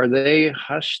 are they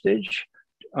hostage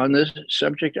on this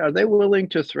subject? Are they willing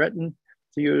to threaten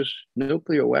to use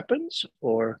nuclear weapons?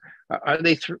 Or are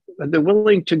they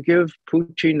willing to give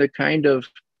Putin the kind of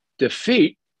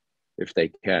defeat, if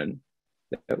they can,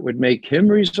 that would make him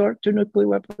resort to nuclear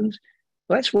weapons?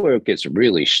 That's where it gets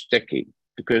really sticky,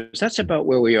 because that's about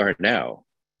where we are now.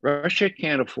 Russia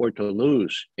can't afford to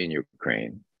lose in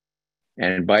Ukraine,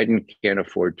 and Biden can't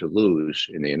afford to lose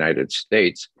in the United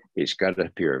States. He's got to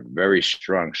appear very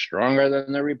strong, stronger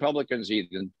than the Republicans,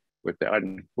 even with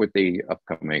the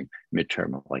upcoming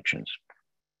midterm elections.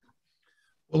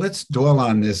 Well, let's dwell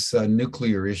on this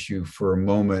nuclear issue for a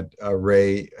moment,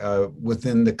 Ray,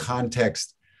 within the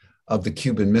context of the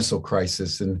Cuban Missile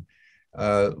Crisis. And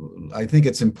I think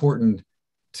it's important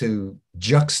to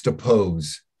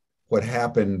juxtapose what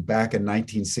happened back in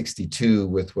 1962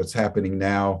 with what's happening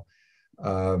now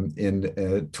in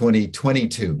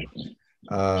 2022,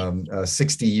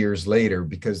 60 years later,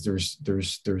 because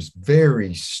there's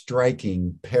very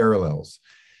striking parallels.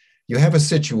 You have a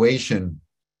situation,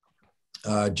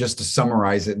 just to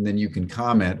summarize it, and then you can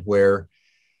comment, where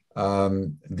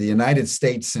the United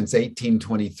States since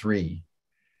 1823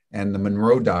 and the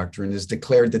Monroe Doctrine has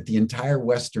declared that the entire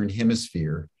Western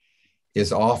Hemisphere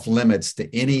is off limits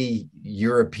to any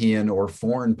European or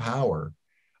foreign power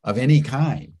of any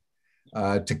kind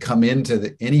to come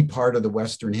into any part of the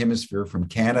Western Hemisphere, from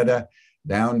Canada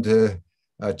down to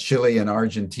Chile and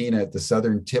Argentina at the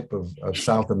southern tip of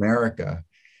South America,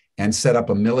 and set up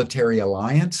a military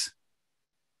alliance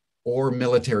or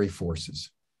military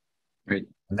forces. Right.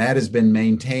 And that has been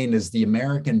maintained as the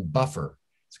American buffer.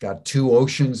 It's got two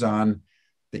oceans on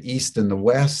the east and the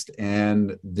west,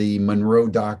 and the Monroe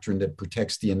Doctrine that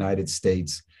protects the United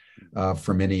States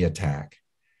from any attack.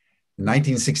 In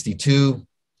 1962,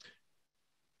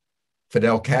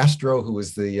 Fidel Castro, who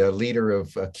was the leader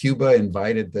of Cuba,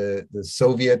 invited the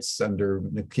Soviets under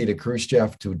Nikita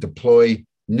Khrushchev to deploy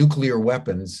nuclear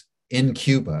weapons in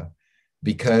Cuba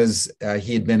because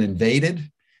he had been invaded.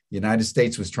 The United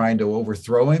States was trying to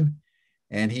overthrow him,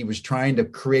 and he was trying to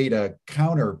create a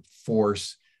counter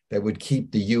force that would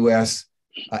keep the U.S.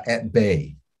 At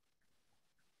bay.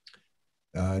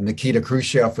 Nikita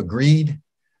Khrushchev agreed.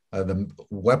 The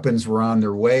weapons were on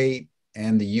their way,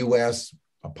 and the U.S.,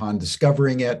 upon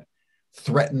discovering it,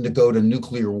 threatened to go to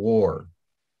nuclear war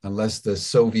unless the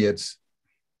Soviets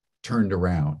turned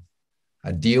around.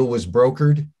 A deal was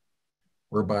brokered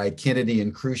whereby Kennedy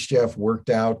and Khrushchev worked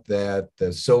out that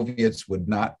the Soviets would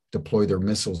not deploy their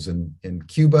missiles in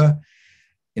Cuba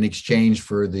in exchange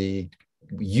for the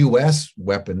U.S.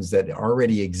 weapons that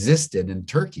already existed in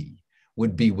Turkey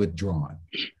would be withdrawn.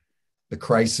 The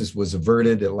crisis was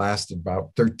averted. It lasted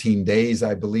about 13 days,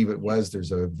 I believe it was.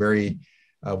 There's a very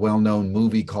well-known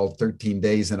movie called 13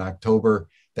 Days in October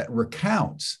that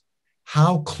recounts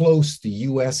how close the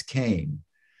U.S. came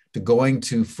to going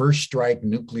to first strike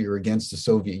nuclear against the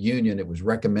Soviet Union. It was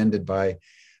recommended by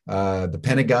the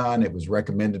Pentagon. It was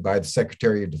recommended by the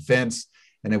Secretary of Defense.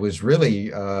 And it was really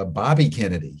Bobby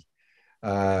Kennedy,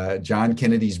 John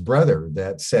Kennedy's brother,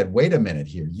 that said, wait a minute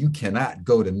here, you cannot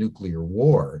go to nuclear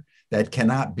war. That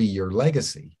cannot be your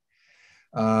legacy.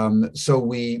 So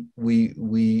we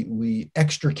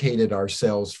extricated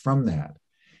ourselves from that.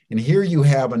 And here you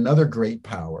have another great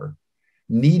power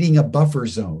needing a buffer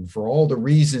zone for all the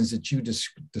reasons that you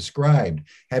described,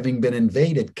 having been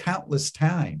invaded countless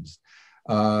times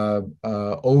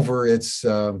over its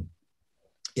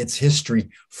history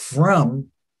from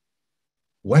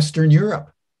Western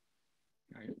Europe.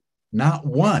 Not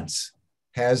once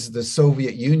has the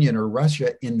Soviet Union or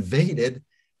Russia invaded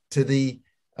to the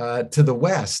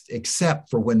West, except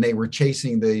for when they were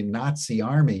chasing the Nazi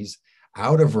armies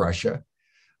out of Russia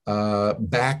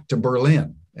back to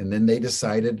Berlin. And then they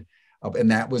decided, and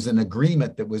that was an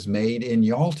agreement that was made in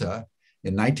Yalta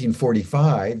in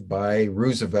 1945 by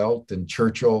Roosevelt and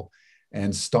Churchill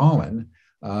and Stalin,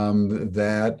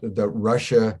 that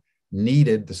Russia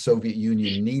needed, the Soviet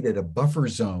Union needed a buffer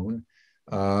zone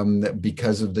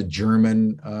because of the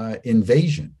German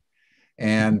invasion.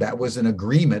 And that was an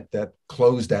agreement that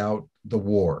closed out the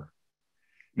war.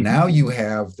 Now you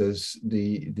have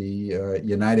the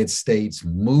United States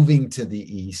moving to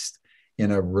the east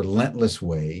in a relentless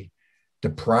way,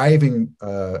 depriving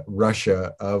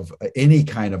Russia of any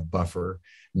kind of buffer,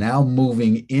 now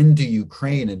moving into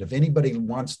Ukraine. And if anybody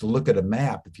wants to look at a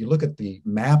map, if you look at the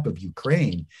map of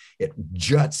Ukraine, it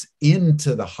juts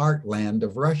into the heartland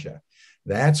of Russia.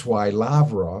 That's why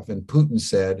Lavrov and Putin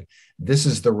said, this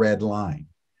is the red line.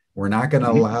 We're not going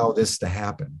to allow this to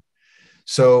happen.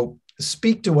 So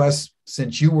speak to us,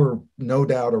 since you were no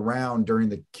doubt around during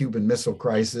the Cuban Missile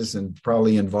Crisis and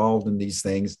probably involved in these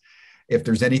things, if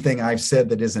there's anything I've said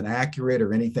that isn't accurate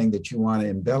or anything that you want to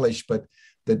embellish, but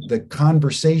the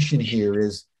conversation here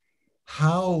is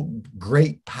how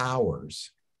great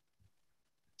powers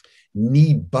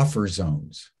need buffer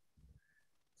zones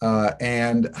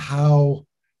and how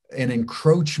an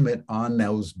encroachment on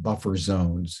those buffer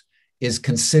zones is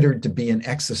considered to be an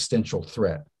existential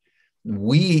threat.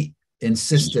 We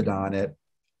insisted on it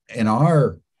in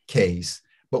our case,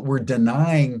 but we're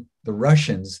denying the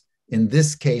Russians, in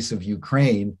this case of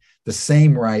Ukraine, the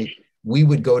same right we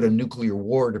would go to nuclear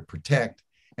war to protect,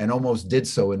 and almost did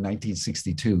so in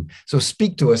 1962. So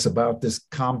speak to us about this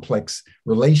complex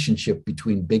relationship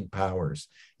between big powers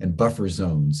and buffer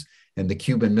zones and the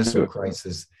Cuban Missile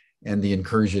Crisis and the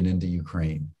incursion into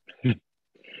Ukraine.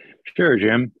 Sure,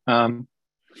 Jim. Now,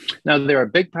 there are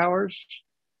big powers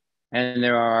and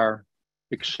there are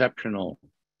exceptional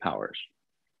powers.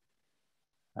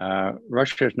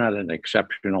 Russia is not an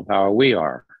exceptional power. We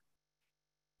are.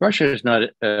 Russia is not,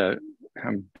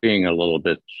 I'm being a little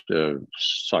bit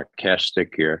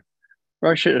sarcastic here.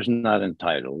 Russia is not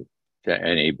entitled to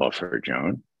any buffer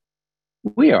zone.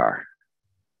 We are.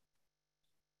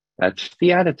 That's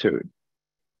the attitude.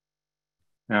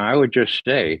 Now, I would just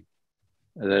say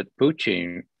that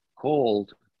Putin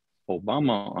called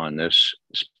Obama on this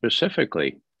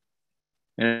specifically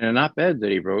in an op-ed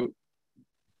that he wrote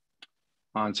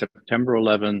on September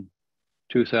 11,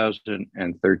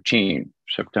 2013.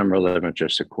 September 11th,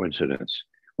 just a coincidence.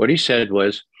 What he said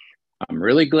was, I'm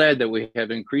really glad that we have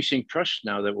increasing trust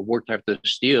now that we'll work to have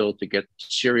this deal to get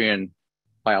Syrian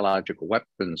biological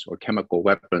weapons or chemical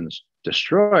weapons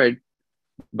destroyed.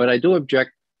 But I do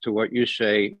object to what you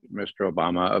say, Mr.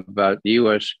 Obama, about the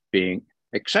US being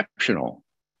exceptional.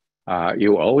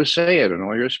 You always say it in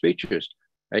all your speeches.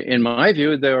 In my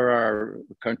view, there are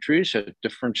countries at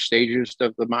different stages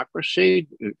of democracy,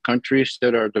 countries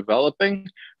that are developing.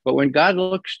 But when God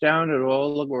looks down at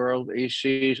all the world, he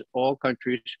sees all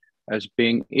countries as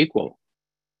being equal.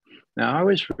 Now, I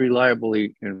was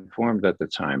reliably informed at the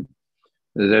time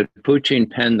that Putin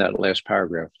penned that last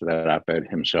paragraph of that op-ed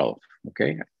himself,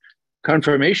 okay?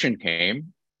 Confirmation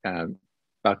came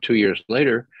about 2 years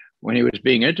later when he was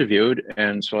being interviewed,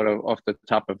 and sort of off the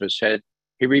top of his head,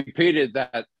 he repeated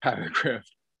that paragraph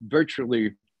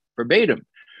virtually verbatim.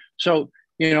 So,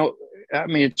 you know, I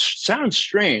mean, it sounds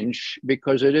strange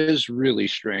because it is really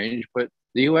strange, but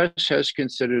the US has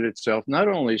considered itself not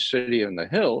only city on the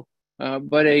hill,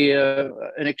 but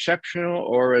an exceptional,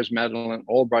 or as Madeleine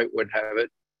Albright would have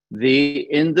it, the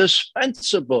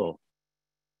indispensable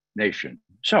nation.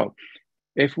 So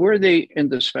if we're the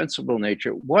indispensable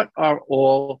nature, what are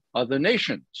all other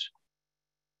nations?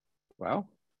 Well,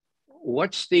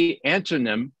 what's the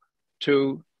antonym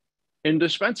to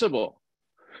indispensable?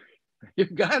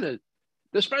 You've got it,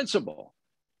 dispensable.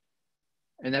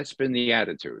 And that's been the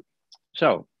attitude.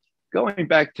 So going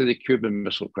back to the Cuban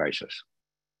Missile Crisis,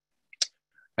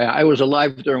 I was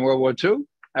alive during World War II.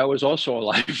 I was also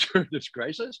alive during this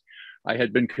crisis. I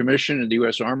had been commissioned in the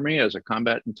US Army as a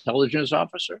combat intelligence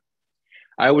officer.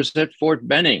 I was at Fort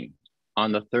Benning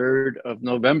on the 3rd of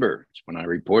November when I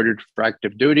reported for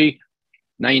active duty,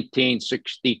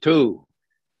 1962.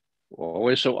 What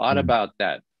was so odd about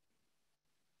that?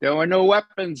 There were no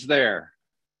weapons there.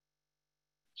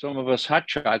 Some of us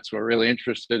hotshots were really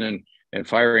interested in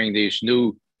firing these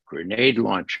new grenade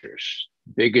launchers,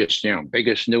 biggest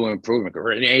new improvement,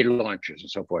 grenade launchers and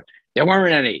so forth. There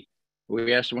weren't any.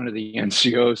 We asked one of the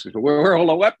NCOs, where are all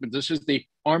the weapons? This is the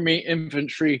Army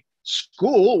Infantry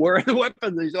School. Where are the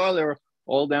weapons? Oh, they were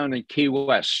all down in Key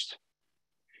West.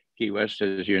 Key West,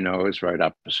 as you know, is right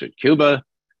opposite Cuba.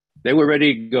 They were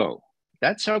ready to go.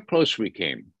 That's how close we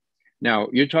came. Now,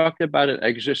 you talked about an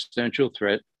existential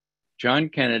threat. John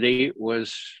Kennedy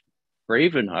was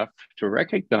brave enough to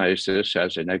recognize this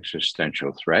as an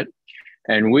existential threat.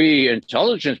 And we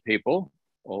intelligence people,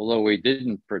 although we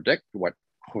didn't predict what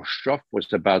Khrushchev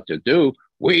was about to do,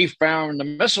 we found the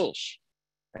missiles.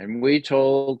 And we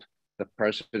told the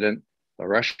president The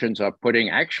Russians are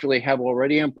actually have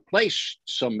already in place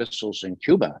some missiles in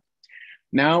Cuba.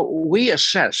 Now, we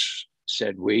assess,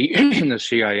 said we in the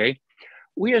CIA,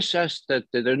 we assessed that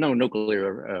there are no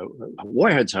nuclear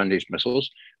warheads on these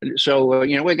missiles. So,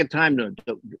 we got time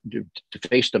to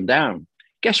face them down.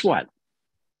 Guess what?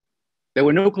 There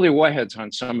were nuclear warheads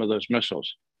on some of those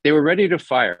missiles. They were ready to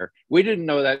fire. We didn't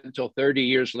know that until 30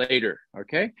 years later,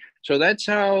 okay? So that's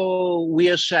how we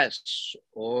assess,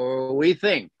 or we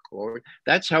think, or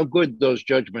that's how good those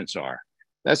judgments are.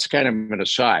 That's kind of an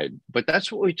aside, but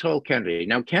that's what we told Kennedy.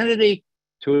 Now, Kennedy,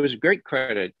 to his great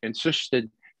credit,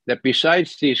 insisted that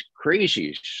besides these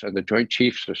crazies of the Joint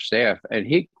Chiefs of Staff, and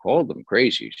he called them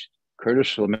crazies,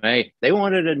 Curtis LeMay, they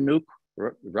wanted a nuke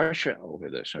Russia over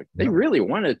this. They really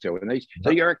wanted to. And they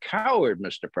said, "You're a coward,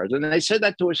 Mr. President." And they said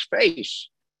that to his face.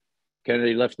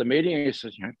 Kennedy left the meeting and he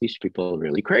says, "These people are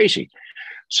really crazy."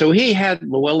 So he had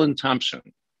Llewellyn Thompson,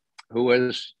 who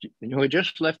had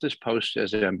just left his post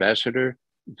as an ambassador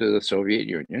to the Soviet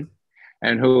Union,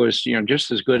 and who was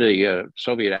just as good a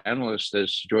Soviet analyst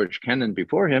as George Kennan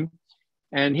before him.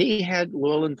 And he had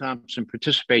Llewellyn Thompson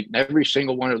participate in every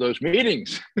single one of those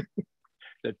meetings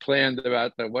that planned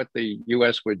about what the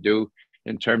US would do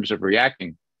in terms of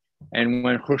reacting. And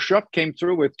when Khrushchev came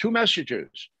through with two messages,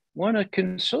 one a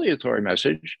conciliatory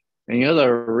message and the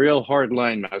other a real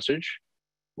hardline message,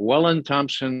 Llewellyn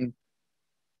Thompson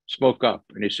spoke up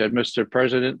and he said, "Mr.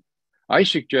 President, I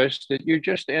suggest that you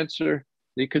just answer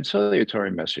the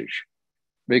conciliatory message,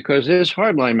 because this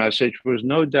hardline message was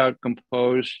no doubt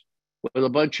composed with a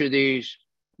bunch of these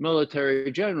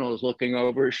military generals looking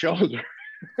over his shoulder."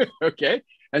 Okay.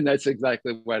 And that's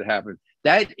exactly what happened.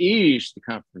 That eased the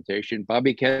confrontation.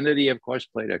 Bobby Kennedy, of course,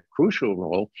 played a crucial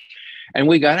role. And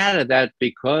we got out of that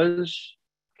because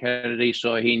Kennedy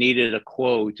saw he needed a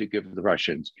quo to give the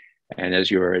Russians. And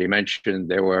as you already mentioned,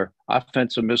 there were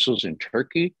offensive missiles in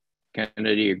Turkey.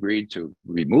 Kennedy agreed to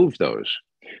remove those.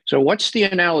 So what's the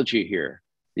analogy here?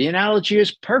 The analogy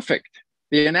is perfect.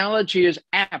 The analogy is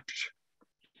apt.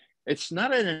 It's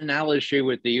not an analogy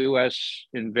with the US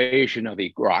invasion of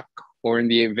Iraq or in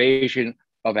the invasion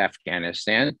of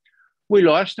Afghanistan. We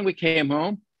lost and we came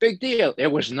home. Big deal.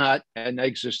 It was not an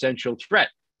existential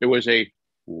threat. It was a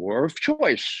war of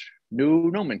choice, new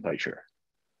nomenclature.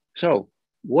 So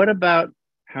what about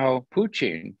how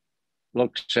Putin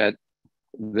looks at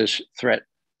this threat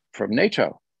from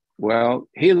NATO? Well,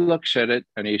 he looks at it,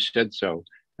 and he said so,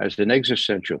 as an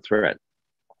existential threat.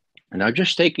 And I'm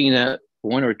just taking that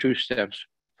one or two steps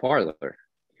farther.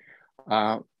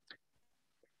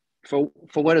 For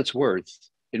what it's worth,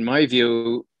 in my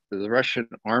view, the Russian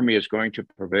army is going to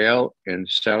prevail in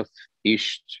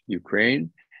southeast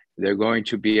Ukraine. They're going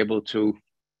to be able to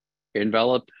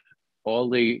envelop all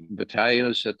the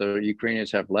battalions that the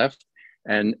Ukrainians have left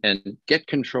and get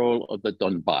control of the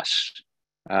Donbass.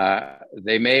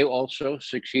 They may also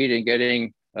succeed in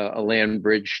getting a land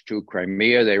bridge to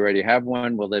Crimea. They already have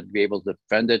one. Will they be able to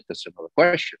defend it? That's another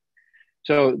question.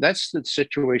 So that's the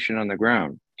situation on the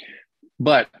ground.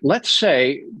 But let's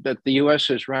say that the US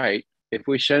is right. If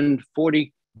we send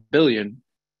 40 billion,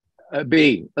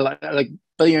 like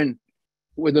billion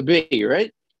with a B,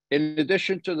 right? In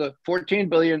addition to the 14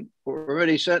 billion we're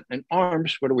already sent in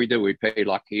arms, what do? We pay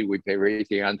Lockheed, we pay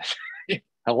Raytheon.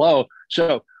 Hello.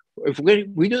 So if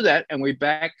we do that and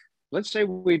let's say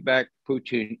we back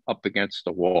Putin up against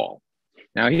the wall.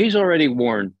 Now he's already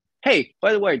warned, hey,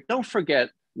 by the way, don't forget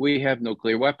we have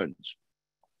nuclear weapons.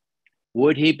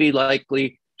 Would he be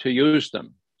likely to use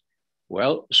them?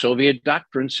 Well, Soviet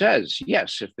doctrine says,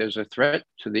 yes, if there's a threat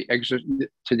to the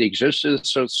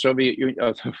existence of Soviet Union,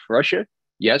 of Russia,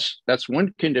 yes, that's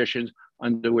one condition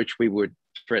under which we would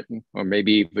threaten or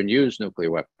maybe even use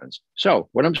nuclear weapons. So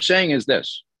what I'm saying is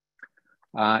this,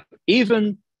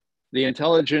 even the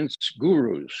intelligence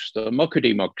gurus, the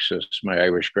muckety-mucks, as my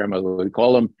Irish grandmother would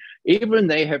call them, even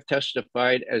they have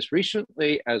testified as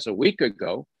recently as a week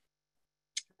ago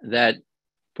that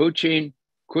Putin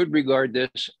could regard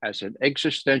this as an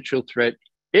existential threat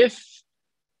if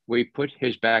we put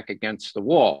his back against the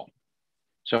wall.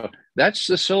 So that's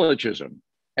the syllogism.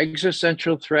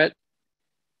 Existential threat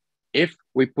if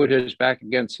we put his back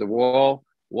against the wall.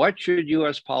 What should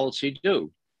US policy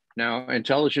do? Now,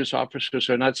 intelligence officers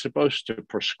are not supposed to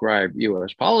prescribe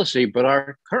US policy, but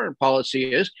our current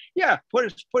policy is, yeah,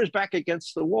 put his back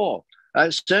against the wall.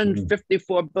 Send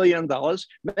 $54 billion,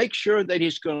 make sure that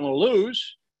he's going to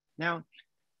lose. Now,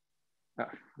 I'll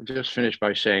just finish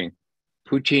by saying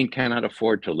Putin cannot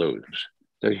afford to lose.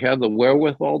 Does he have the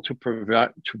wherewithal to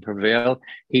prevail?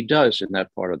 He does in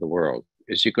that part of the world.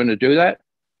 Is he going to do that?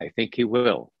 I think he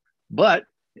will. But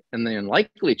in the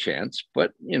unlikely chance,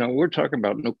 but we're talking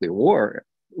about nuclear war.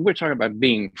 We're talking about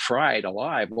being fried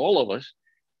alive, all of us,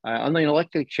 on the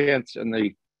unlikely chance and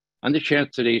on the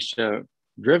chance that he's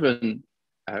driven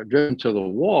to the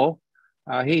wall.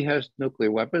 He has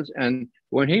nuclear weapons, and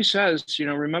when he says,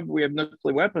 remember we have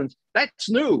nuclear weapons, that's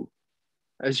new,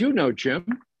 as you know, Jim.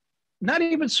 Not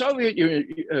even Soviet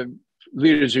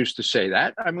leaders used to say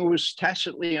that. I mean, it was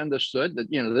tacitly understood that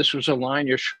this was a line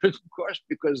you should cross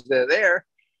because they're there.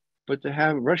 But to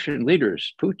have Russian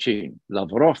leaders, Putin,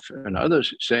 Lavrov, and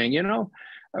others saying,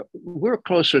 we're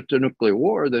closer to nuclear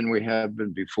war than we have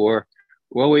been before.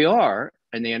 Well, we are.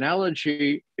 And the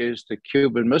analogy is the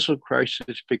Cuban Missile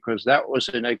Crisis, because that was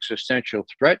an existential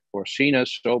threat, or seen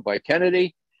as so by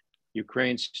Kennedy.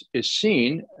 Ukraine is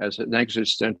seen as an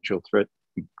existential threat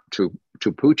to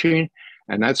Putin.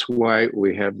 And that's why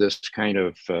we have this kind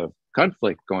of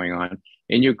conflict going on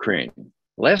in Ukraine.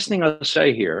 Last thing I'll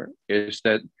say here is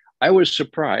that I was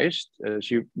surprised,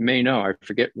 as you may know, I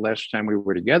forget last time we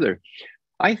were together,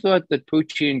 I thought that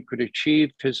Putin could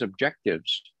achieve his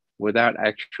objectives without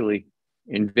actually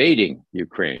invading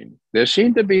Ukraine. There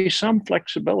seemed to be some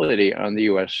flexibility on the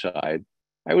US side.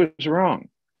 I was wrong.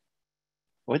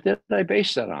 What did I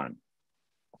base that on?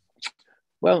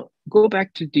 Well, go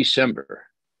back to December.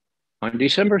 On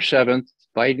December 7th,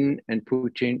 Biden and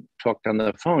Putin talked on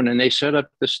the phone, and they set up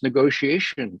this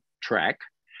negotiation track,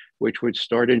 which would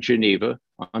start in Geneva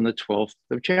on the 12th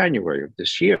of January of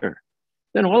this year.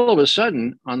 Then all of a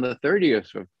sudden, on the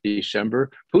 30th of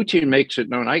December, Putin makes it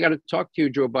known, I got to talk to you,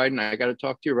 Joe Biden. I got to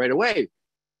talk to you right away.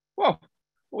 Well,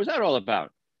 what was that all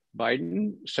about?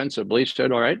 Biden sensibly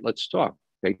said, all right, let's talk.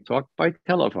 They talked by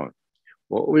telephone.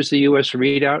 What was the US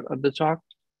readout of the talk?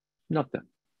 Nothing.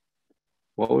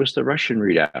 What was the Russian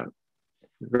readout?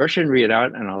 The Russian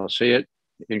readout, and I'll say it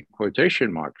in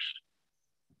quotation marks,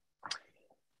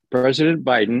 President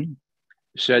Biden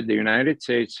said the United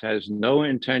States has no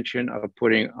intention of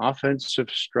putting offensive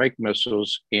strike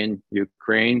missiles in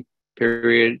Ukraine,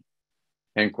 period,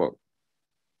 end quote.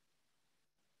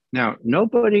 Now,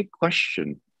 nobody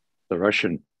questioned the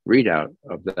Russian readout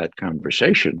of that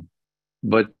conversation,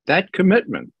 but that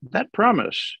commitment, that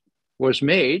promise was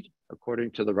made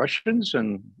according to the Russians,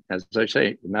 and as I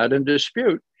say, not in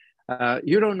dispute.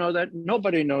 You don't know that.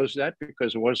 Nobody knows that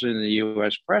because it wasn't in the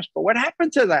US press. But what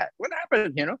happened to that? What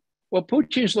happened, Well,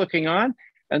 Putin's looking on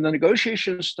and the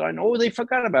negotiations started. Oh, they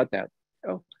forgot about that.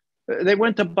 Oh, they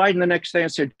went to Biden the next day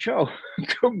and said, Joe,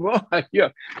 come on.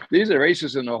 These are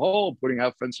races in the hole, putting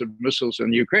offensive missiles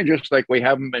in Ukraine, just like we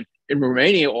have them in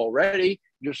Romania already,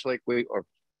 just like we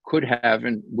could have.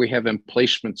 And we have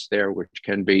emplacements there which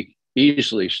can be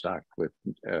easily stocked with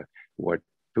what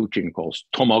Putin calls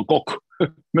Tomahawk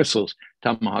missiles,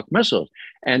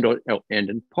 and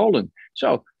in Poland.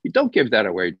 So you don't give that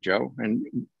away, Joe. And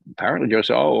apparently Joe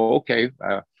said, oh, okay.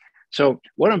 So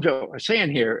what I'm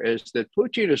saying here is that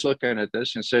Putin is looking at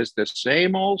this and says the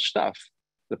same old stuff.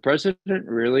 The president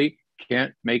really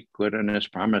can't make good on his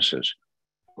promises.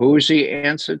 Who is he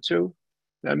answered to?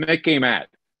 Mickey Matt,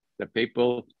 the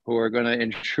people who are going to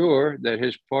ensure that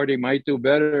his party might do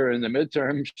better in the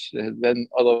midterms than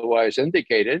otherwise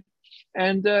indicated.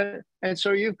 And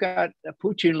so you've got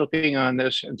Putin looking on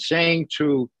this and saying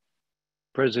to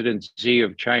President Xi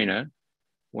of China,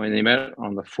 when they met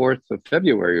on the 4th of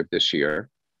February of this year,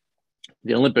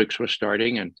 the Olympics were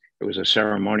starting and it was a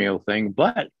ceremonial thing,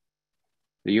 but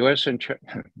the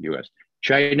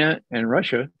China and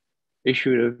Russia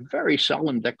issued a very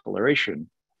solemn declaration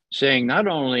saying not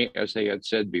only, as they had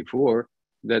said before,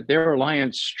 that their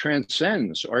alliance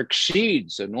transcends or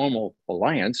exceeds a normal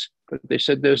alliance, but they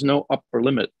said there's no upper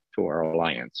limit to our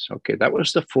alliance. Okay, that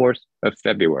was the 4th of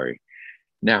February.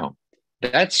 Now,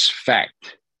 that's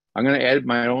fact. I'm going to add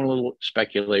my own little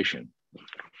speculation.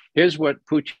 Here's what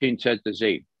Putin said to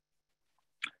Xi.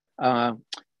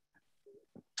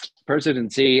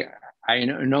 President Xi, I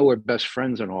know we're best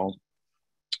friends and all.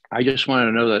 I just want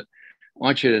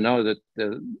you to know that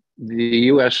the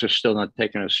U.S. is still not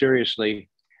taking us seriously.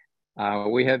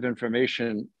 We have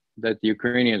information that the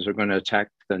Ukrainians are going to attack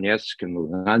Donetsk and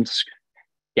Luhansk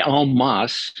en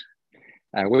masse.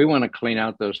 We want to clean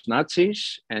out those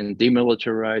Nazis and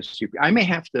demilitarize Ukraine. I may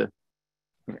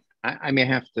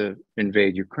have to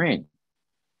invade Ukraine.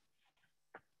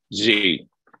 Xi,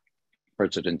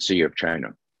 President Xi of China.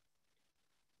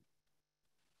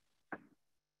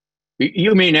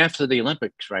 You mean after the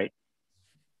Olympics, right?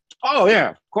 Oh,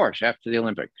 yeah, of course, after the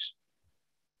Olympics.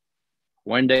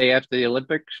 One day after the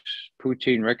Olympics,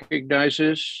 Putin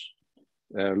recognizes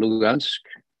Lugansk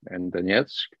and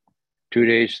Donetsk.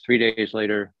 3 days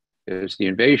later is the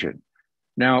invasion.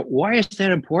 Now, why is that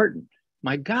important?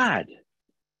 My God,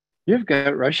 You've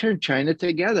got Russia and China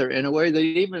together in a way that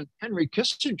even Henry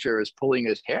Kissinger is pulling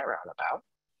his hair out about.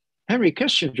 Henry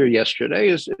Kissinger yesterday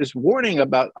is warning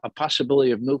about a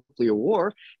possibility of nuclear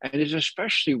war, and is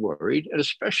especially worried and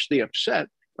especially upset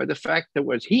by the fact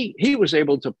that he was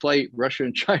able to play Russia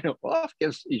and China off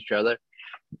against each other.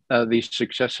 These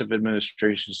successive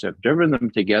administrations have driven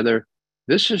them together.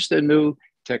 This is the new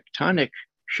tectonic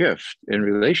shift in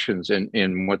relations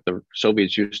in what the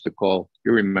Soviets used to call,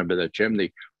 you remember that, Jim,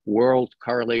 the world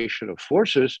correlation of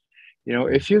forces. You know,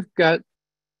 if you've got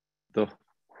the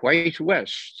white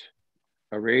West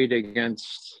arrayed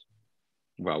against,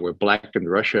 well, we're blackened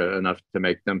Russia enough to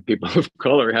make them people of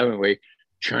color, haven't we?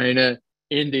 China,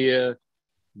 India,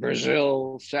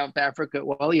 Brazil, South Africa.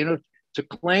 Well, you know, to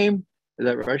claim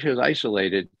that Russia is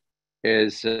isolated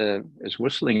is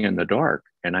whistling in the dark.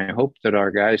 And I hope that our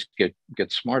guys get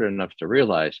smart enough to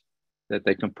realize that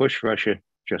they can push Russia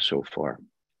just so far.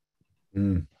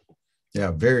 Mm.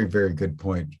 Yeah, very, very good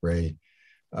point, Ray.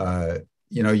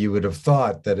 You know, you would have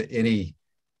thought that any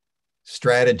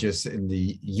strategist in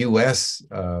the U.S.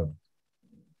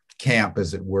 Camp,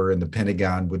 as it were, in the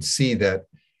Pentagon would see that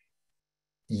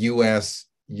U.S.,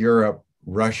 Europe,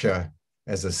 Russia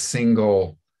as a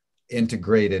single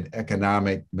integrated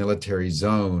economic military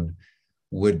zone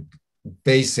would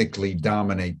basically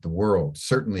dominate the world,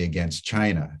 certainly against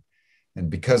China. And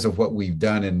because of what we've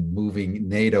done in moving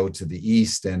NATO to the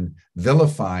east and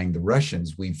vilifying the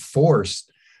Russians, we've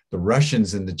forced the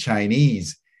Russians and the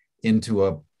Chinese into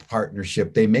a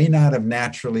partnership they may not have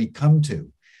naturally come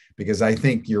to. Because I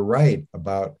think you're right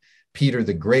about Peter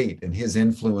the Great and his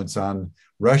influence on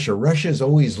Russia. Russia's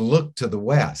always looked to the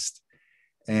West.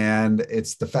 And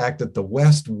it's the fact that the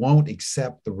West won't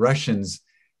accept the Russians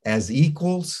as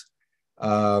equals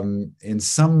in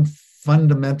some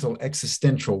fundamental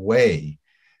existential way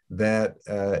that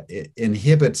it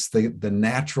inhibits the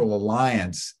natural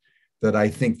alliance that I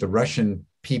think the Russian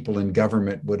people in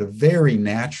government would have very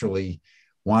naturally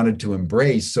wanted to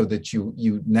embrace, so that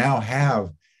you now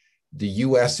have the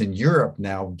US and Europe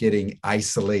now getting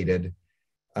isolated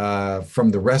from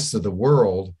the rest of the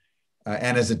world.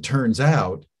 And as it turns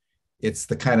out, it's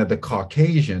the kind of the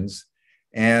Caucasians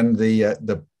and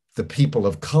the people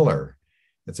of color.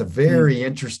 It's a very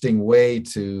interesting way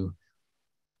to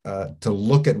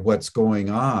look at what's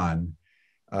going on,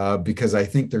 because I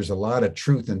think there's a lot of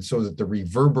truth. And so that the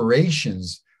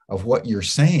reverberations of what you're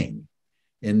saying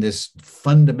in this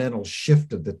fundamental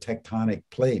shift of the tectonic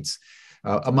plates,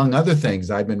 among other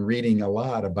things, I've been reading a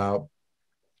lot about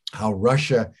how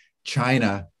Russia,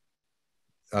 China,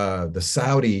 the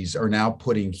Saudis are now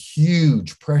putting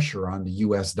huge pressure on the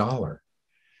US dollar.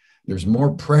 There's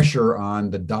more pressure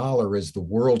on the dollar as the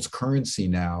world's currency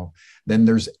now than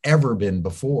there's ever been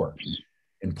before,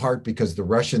 in part because the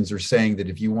Russians are saying that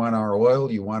if you want our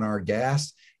oil, you want our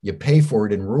gas, you pay for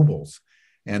it in rubles.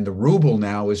 And the ruble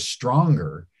now is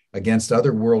stronger against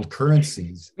other world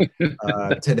currencies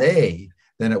today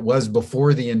than it was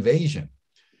before the invasion.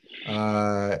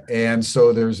 And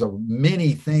so there's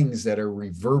many things that are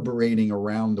reverberating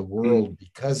around the world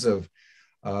because of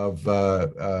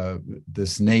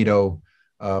this NATO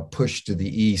push to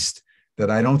the east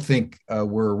that I don't think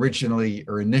were originally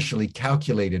or initially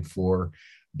calculated for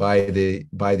by the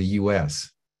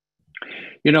U.S.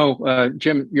 You know,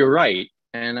 Jim, you're right,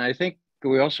 and I think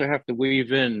we also have to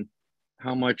weave in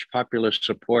how much popular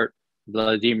support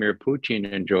Vladimir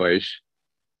Putin enjoys.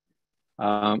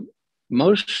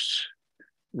 Most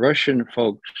Russian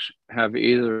folks have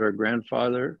either a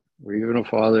grandfather or even a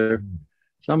father,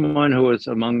 someone who was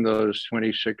among those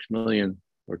 26 million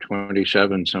or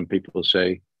 27, some people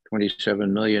say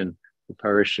 27 million who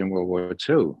perished in World War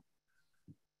II.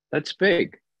 That's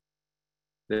big.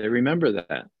 They remember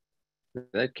that.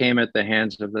 That came at the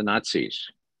hands of the Nazis.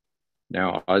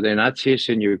 Now, are they Nazis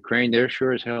in Ukraine? They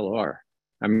sure as hell are.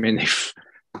 I mean,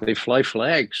 they fly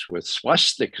flags with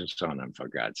swastikas on them, for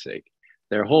God's sake.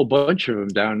 There are a whole bunch of them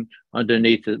down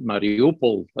underneath the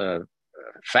Mariupol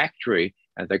factory,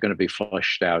 and they're going to be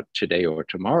flushed out today or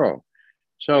tomorrow.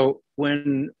 So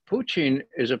when Putin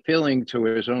is appealing to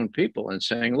his own people and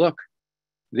saying, look,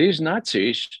 these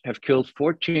Nazis have killed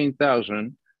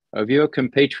 14,000 of your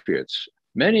compatriots,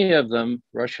 many of them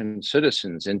Russian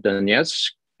citizens in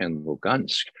Donetsk and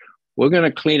Lugansk, we're going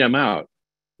to clean them out.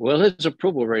 Well, his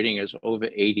approval rating is over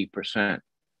 80%.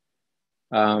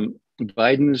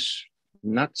 Biden's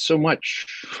not so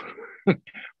much.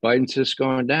 Biden's just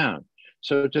going down.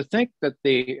 So to think that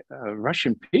the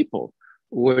Russian people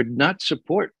would not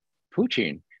support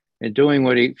Putin in doing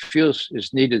what he feels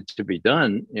is needed to be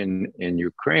done in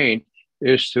Ukraine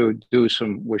is to do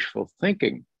some wishful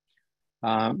thinking.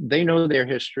 They know their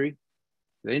history.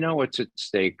 They know what's at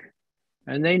stake.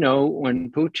 And they know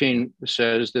when Putin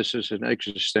says this is an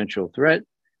existential threat,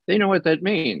 they know what that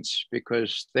means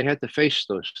because they had to face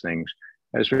those things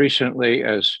as recently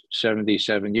as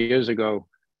 77 years ago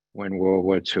when World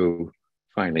War II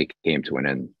finally came to an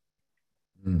end.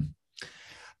 Mm.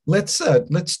 Let's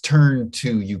turn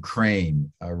to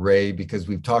Ukraine, Ray, because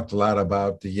we've talked a lot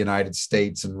about the United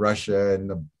States and Russia and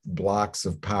the blocks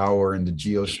of power and the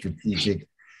geostrategic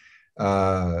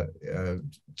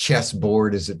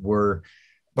chessboard, as it were.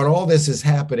 But all this is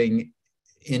happening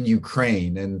in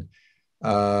Ukraine, and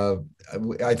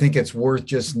I think it's worth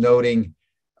just noting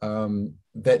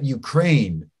that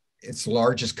Ukraine, it's the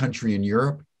largest country in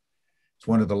Europe. It's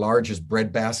one of the largest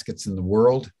breadbaskets in the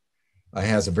world.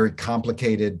 Has a very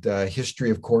complicated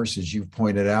history, of course, as you've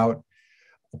pointed out.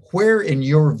 Where, in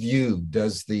your view,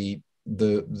 does the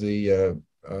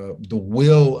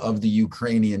will of the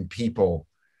Ukrainian people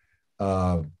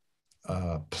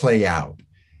play out?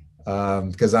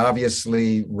 Because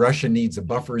obviously Russia needs a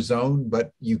buffer zone,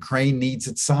 but Ukraine needs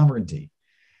its sovereignty.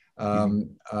 How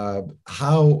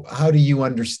do you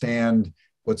understand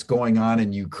what's going on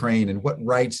in Ukraine, and what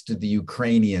rights do the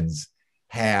Ukrainians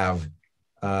have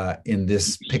in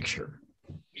this picture?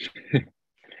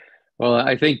 Well,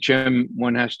 I think, Jim,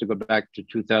 one has to go back to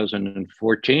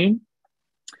 2014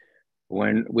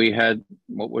 when we had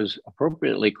what was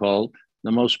appropriately called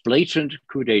the most blatant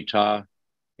coup d'etat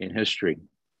in history.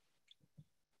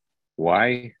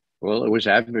 Why? Well, it was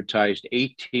advertised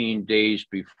 18 days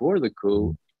before the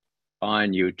coup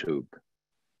on YouTube.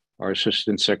 Our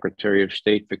Assistant Secretary of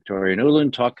State, Victoria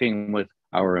Nuland, talking with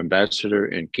our ambassador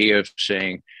in Kiev,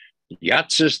 saying,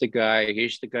 Yats is the guy.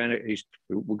 He's the guy.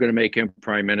 We're going to make him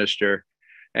prime minister.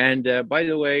 And by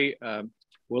the way,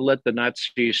 we'll let the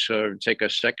Nazis take a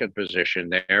second position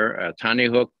there.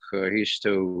 Tanihuk, he's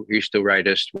too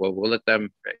rightist. We'll let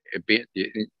them be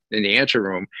in the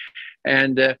anteroom.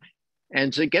 And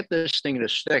to get this thing to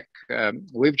stick,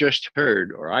 we've just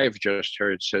heard, or I've just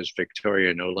heard, says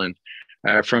Victoria Nuland,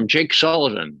 from Jake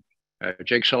Sullivan.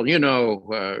 Jake Sullivan,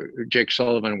 Jake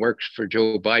Sullivan works for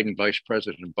Joe Biden, Vice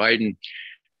President Biden.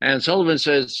 And Sullivan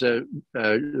says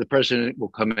the president will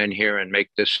come in here and make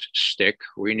this stick.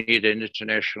 We need an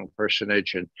international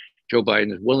personage, and Joe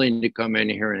Biden is willing to come in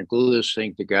here and glue this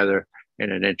thing together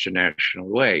in an international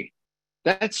way.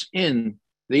 That's in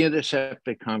the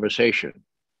intercepted conversation.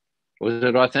 Was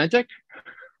it authentic?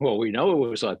 Well, we know it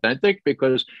was authentic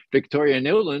because Victoria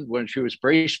Nuland, when she was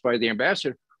braced by the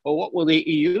ambassador, well, what will the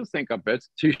EU think of it?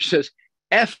 She says,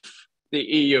 F the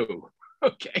EU.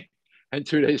 Okay. And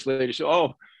 2 days later,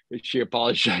 she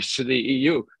apologized to the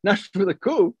EU, not for the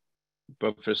coup,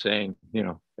 but for saying,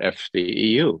 F the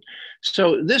EU.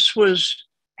 So this was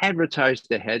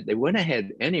advertised ahead. They went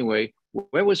ahead anyway.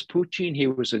 Where was Putin? He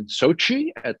was in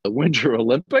Sochi at the Winter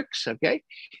Olympics. Okay.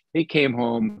 He came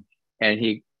home and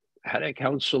he had a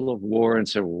council of war and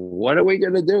said, what are we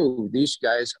going to do? These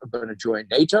guys are going to join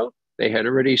NATO. They had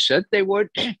already said they would.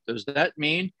 Does that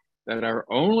mean that our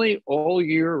only all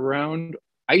year round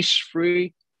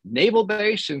ice-free naval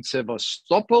base in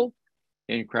Sevastopol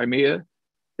in Crimea,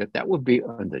 that would be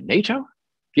under NATO?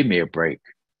 Give me a break.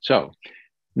 So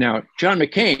now John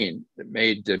McCain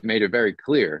made it very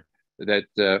clear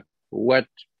that what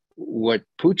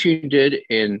Putin did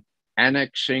in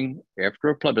annexing, after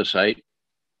a plebiscite,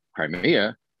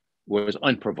 Crimea was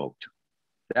unprovoked.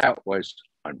 That was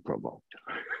unprovoked.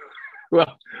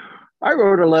 Well, I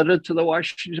wrote a letter to the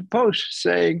Washington Post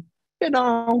saying, that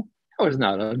was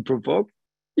not unprovoked.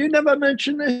 You never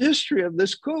mentioned the history of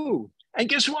this coup. And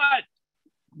guess what?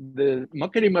 The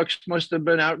muckety-mucks must have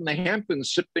been out in the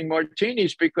Hamptons sipping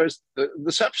martinis because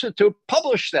the substitute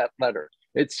published that letter.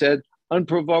 It said,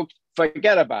 unprovoked,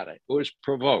 forget about it. It was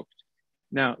provoked.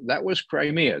 Now, that was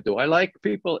Crimea. Do I like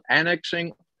people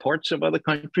annexing parts of other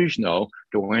countries? No.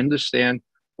 Do I understand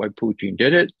why Putin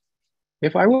did it?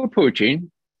 If I were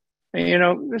Putin,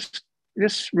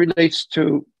 this relates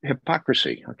to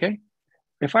hypocrisy, okay?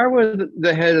 If I were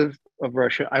the head of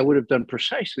Russia, I would have done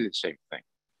precisely the same thing.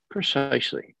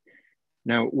 Precisely.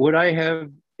 Now, would I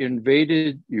have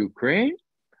invaded Ukraine?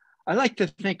 I like to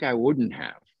think I wouldn't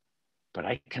have, but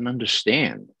I can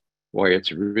understand why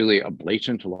it's really a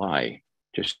blatant lie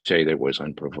to say that it was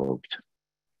unprovoked.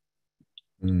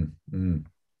 Mm-hmm.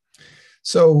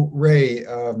 So, Ray,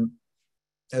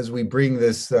 as we bring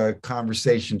this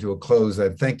conversation to a close, I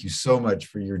thank you so much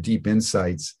for your deep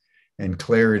insights and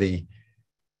clarity.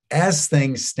 As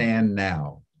things stand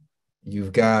now,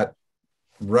 you've got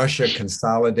Russia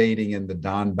consolidating in the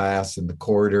Donbass and the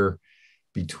corridor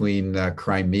between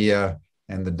Crimea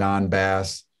and the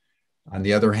Donbass. On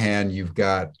the other hand, you've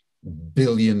got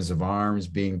billions of arms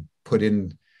being put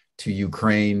into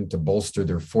Ukraine to bolster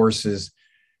their forces.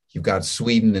 You've got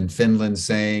Sweden and Finland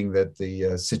saying that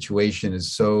the situation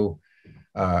is so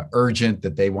urgent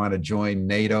that they want to join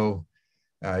NATO.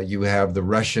 You have the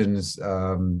Russians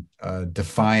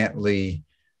defiantly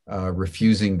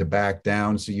refusing to back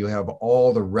down. So you have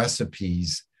all the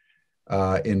recipes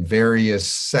in various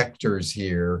sectors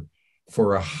here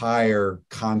for a higher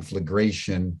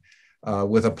conflagration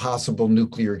with a possible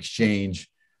nuclear exchange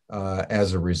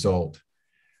as a result.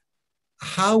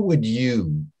 How would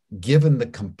you, given the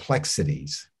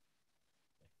complexities,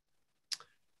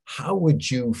 how would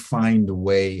you find a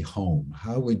way home?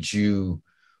 How would you,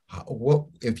 what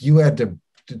if you had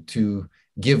to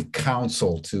give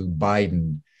counsel to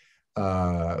Biden,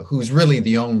 who's really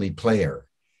the only player?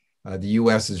 The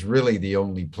U.S. is really the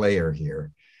only player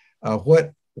here.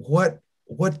 What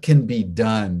can be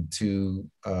done to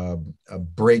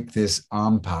break this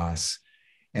impasse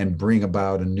and bring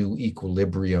about a new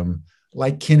equilibrium,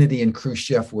 like Kennedy and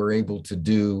Khrushchev were able to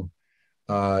do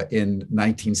in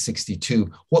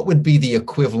 1962? What would be the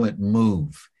equivalent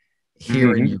move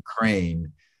here in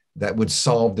Ukraine that would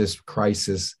solve this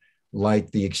crisis, like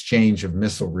the exchange of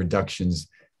missile reductions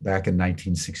back in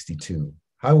 1962?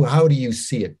 How do you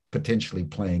see it potentially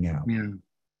playing out? Yeah.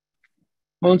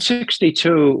 Well, in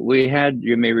 62, we had,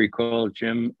 you may recall,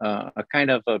 Jim, a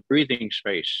kind of a breathing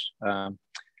space.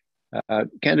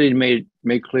 Kennedy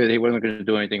made clear that he wasn't going to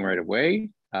do anything right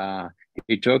away.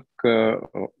 He took a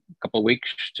couple of weeks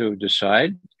to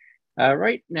decide.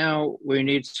 Right now, we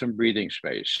need some breathing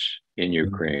space in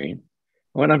Ukraine.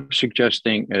 What I'm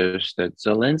suggesting is that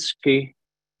Zelensky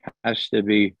has to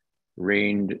be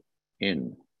reined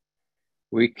in.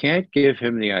 We can't give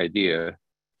him the idea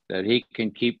that he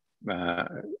can keep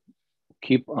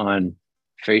on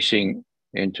facing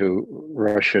into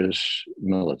Russia's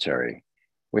military.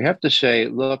 We have to say,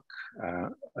 look,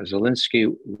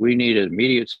 Zelensky, we need an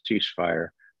immediate ceasefire.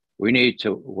 We need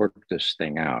to work this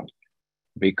thing out.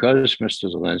 Because,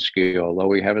 Mr. Zelensky, although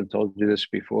we haven't told you this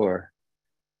before,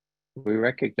 we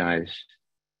recognize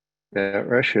that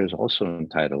Russia is also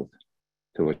entitled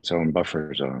to its own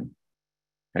buffer zone,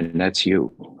 and that's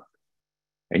you.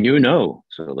 And you know,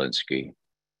 Zelensky,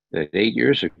 that 8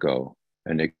 years ago,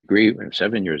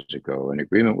 7 years ago, an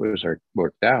agreement was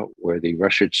worked out where the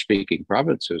Russian-speaking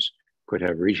provinces could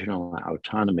have regional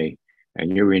autonomy,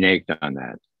 and you reneged on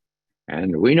that.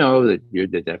 And we know that you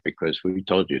did that because we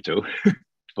told you to,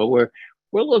 but we're a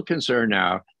little concerned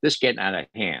now, this getting out of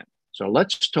hand. So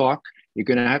let's talk. You're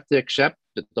going to have to accept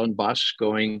that Donbass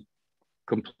going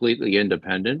completely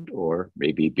independent or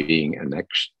maybe being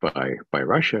annexed by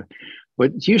Russia.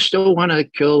 But do you still want to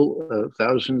kill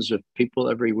thousands of people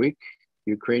every week,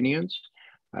 Ukrainians?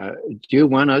 Do you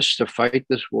want us to fight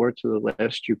this war to the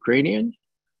last Ukrainian?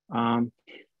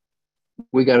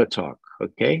 We got to talk,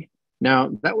 okay? Now,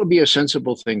 that would be a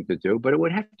sensible thing to do, but it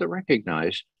would have to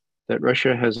recognize that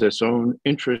Russia has its own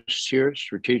interests here,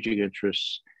 strategic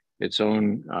interests, its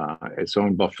own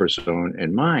buffer zone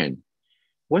in mind.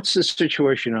 What's the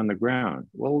situation on the ground?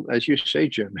 Well, as you say,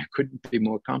 Jim, it couldn't be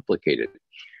more complicated.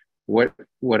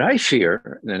 What I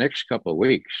fear in the next couple of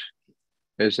weeks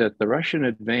is that the Russian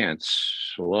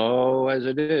advance, slow as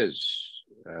it is,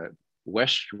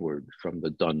 westward from the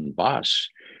Donbass,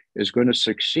 is going to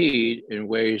succeed in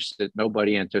ways that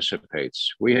nobody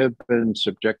anticipates. We have been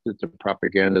subjected to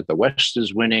propaganda. The West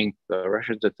is winning. The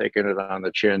Russians are taking it on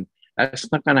the chin.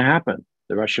 That's not going to happen.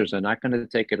 The Russians are not going to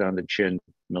take it on the chin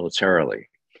militarily.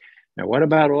 Now, what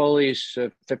about all these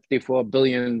 $54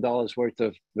 billion worth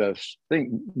of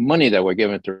money that were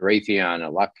given to Raytheon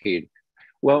and Lockheed?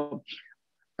 Well,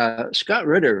 Scott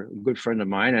Ritter, a good friend of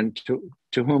mine, and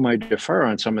to whom I defer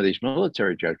on some of these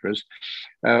military judgments,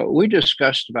 we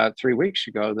discussed about 3 weeks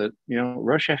ago that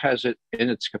Russia has it in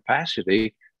its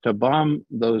capacity to bomb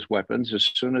those weapons as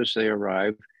soon as they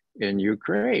arrive in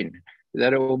Ukraine.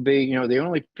 That it will be, the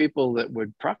only people that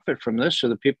would profit from this are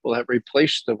the people that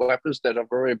replace the weapons that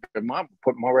have already been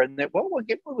put more in there. Well, we'll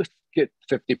get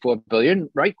 54 billion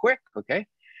right quick, okay?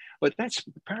 But that's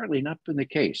apparently not been the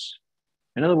case.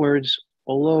 In other words,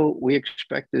 although we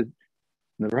expected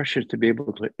the Russians to be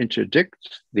able to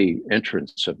interdict the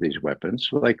entrance of these weapons,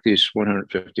 like these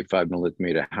 155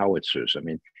 millimeter howitzers. I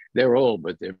mean, they're old,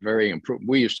 but they're very improved.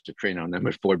 We used to train on them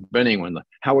at Fort Benning when the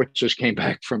howitzers came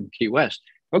back from Key West.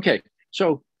 Okay,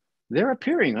 so they're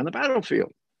appearing on the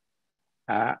battlefield.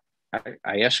 I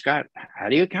asked Scott, how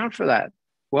do you account for that?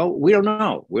 Well, we don't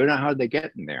know. We don't know how they're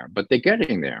getting there, but they're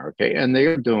getting there, okay? And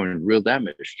they're doing real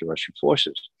damage to Russian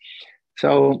forces.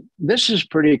 So this is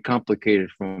pretty complicated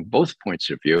from both points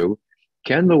of view.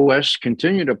 can the West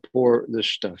continue to pour this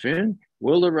stuff in?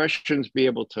 Will the Russians be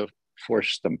able to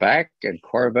force them back and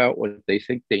carve out what they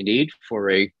think they need for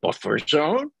a buffer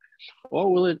zone?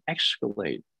 Or will it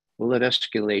escalate? Will it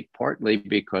escalate partly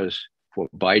because for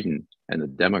Biden and the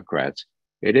Democrats,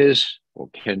 it is or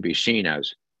can be seen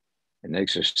as an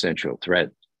existential threat.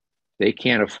 They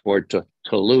can't afford to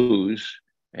lose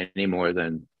any more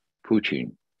than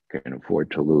Putin can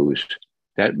afford to lose.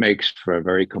 That makes for a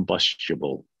very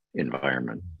combustible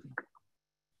environment.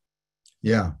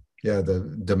 Yeah,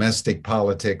 the domestic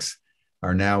politics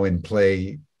are now in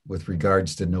play with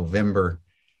regards to November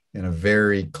in a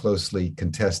very closely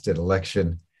contested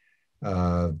election.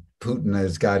 Putin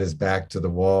has got his back to the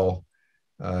wall.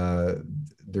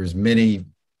 There's many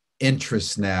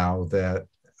interests now that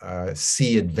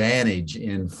see advantage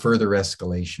in further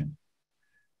escalation.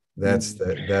 That's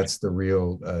the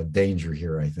real danger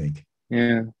here, I think.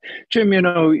 Yeah, Jim, you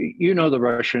know the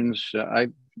Russians.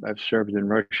 I've served in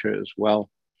Russia as well.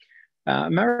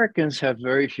 Americans have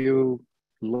very few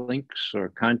links or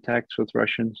contacts with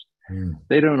Russians.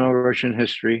 They don't know Russian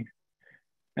history.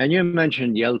 And you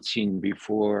mentioned Yeltsin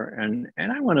before, and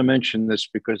I want to mention this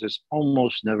because it's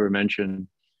almost never mentioned.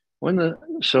 When the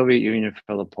Soviet Union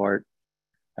fell apart,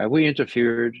 we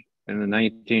interfered in the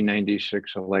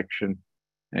 1996 election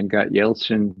and got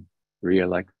Yeltsin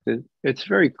reelected. It's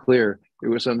very clear. It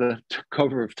was on the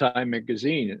cover of Time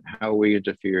magazine how we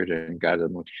interfered and got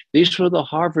them. These were the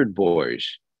Harvard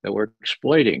boys that were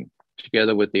exploiting,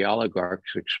 together with the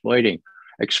oligarchs,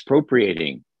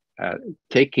 expropriating,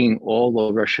 taking all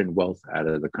the Russian wealth out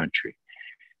of the country.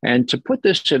 And to put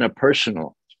this in a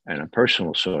personal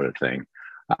sort of thing,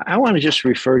 I want to just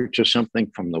refer to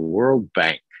something from the World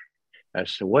Bank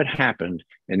as to what happened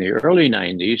in the early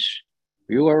 90s.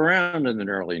 You were around in the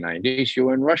early 90s. You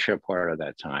were in Russia part of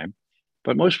that time.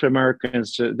 But most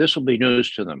Americans, this will be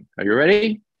news to them. Are you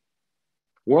ready?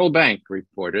 World Bank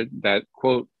reported that,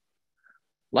 quote,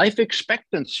 life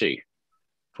expectancy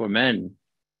for men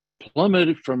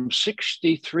plummeted from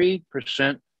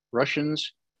 63%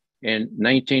 Russians in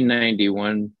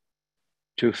 1991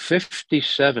 to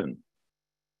 57,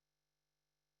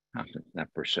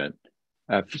 not percent,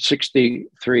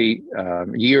 63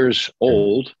 years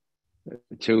old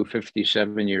to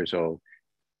 57 years old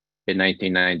in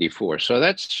 1994. So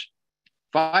that's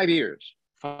 5 years.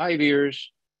 5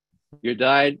 years. You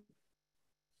died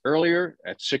earlier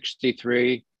at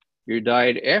 63. You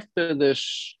died after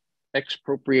this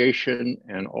expropriation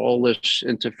and all this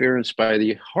interference by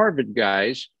the Harvard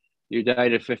guys. You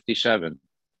died at 57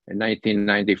 in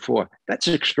 1994. That's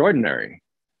extraordinary.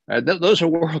 Those are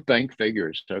World Bank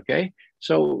figures, okay?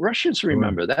 So Russians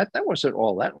remember that. That wasn't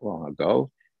all that long ago.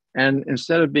 And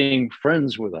instead of being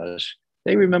friends with us,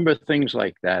 they remember things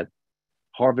like that.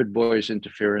 Harvard boys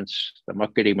interference, the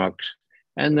muckety mucks,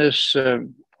 and this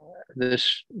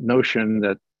notion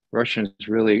that Russians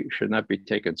really should not be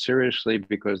taken seriously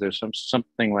because there's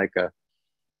something like a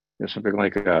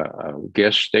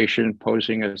gas station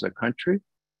posing as a country.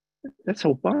 That's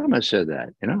Obama said that,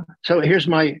 you know. So here's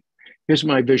my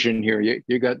vision here.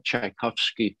 You got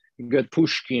Tchaikovsky, you got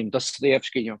Pushkin,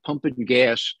 Dostoevsky, pumping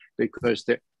gas because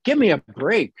they give me a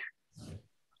break.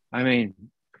 I mean,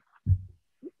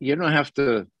 you don't have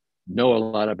to know a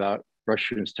lot about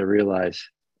Russians to realize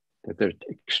that they're an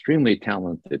extremely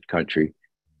talented country.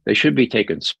 They should be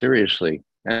taken seriously.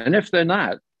 And if they're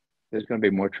not, there's going to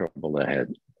be more trouble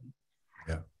ahead.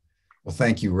 Yeah. Well,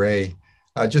 thank you, Ray.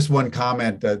 Just one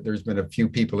comment. There's been a few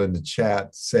people in the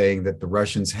chat saying that the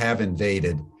Russians have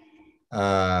invaded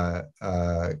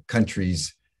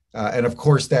countries. And of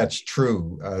course, that's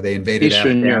true. They invaded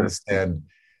Eastern Afghanistan.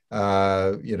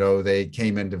 They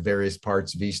came into various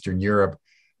parts of Eastern Europe.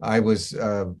 I was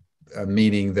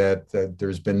meaning that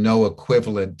there's been no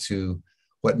equivalent to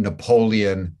what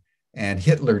Napoleon and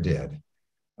Hitler did,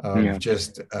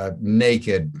 just a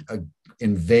naked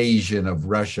invasion of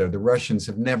Russia. The Russians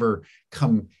have never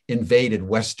invaded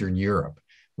Western Europe,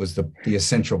 was the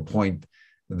essential point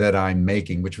that I'm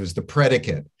making, which was the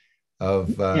predicate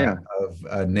of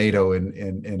NATO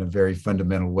in a very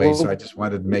fundamental way. Well, so I just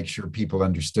wanted to make sure people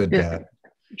understood that.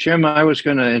 Jim, I was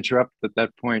going to interrupt at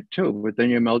that point too, but then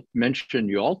you mentioned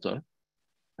Yalta.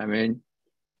 I mean,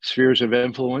 spheres of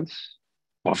influence,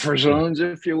 buffer zones,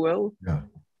 if you will. Yeah.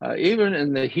 Even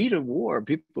in the heat of war,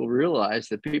 people realized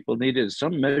that people needed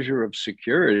some measure of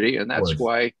security, and that's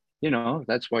why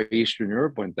Eastern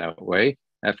Europe went that way.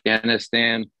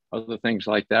 Afghanistan, other things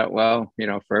like that. Well,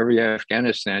 for every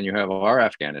Afghanistan, you have our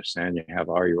Afghanistan, you have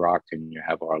our Iraq, and you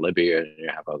have our Libya, and you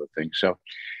have other things. So,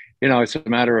 it's a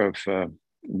matter of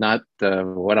not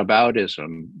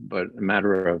whataboutism, but a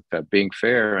matter of being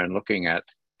fair and looking at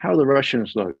how the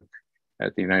Russians look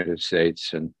at the United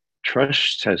States, and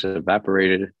trust has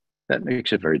evaporated. That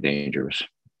makes it very dangerous.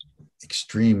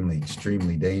 Extremely,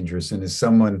 extremely dangerous. And as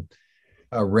someone,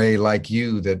 Ray, like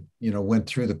you, that went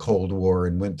through the Cold War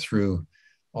and went through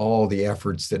all the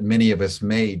efforts that many of us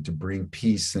made to bring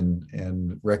peace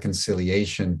and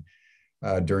reconciliation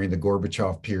during the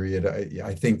Gorbachev period,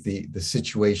 I think the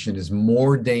situation is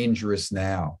more dangerous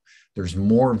now. There's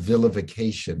more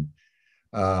vilification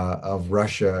of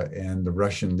Russia and the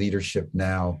Russian leadership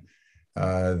now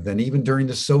than even during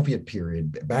the Soviet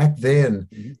period. Back then,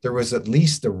 there was at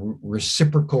least a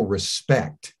reciprocal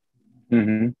respect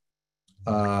that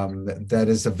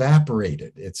is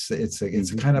evaporated. It's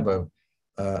kind of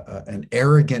an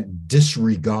arrogant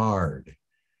disregard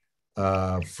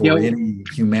for any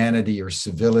humanity or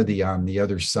civility on the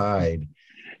other side.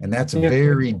 And that's a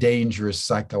very dangerous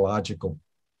psychological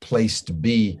place to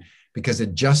be, because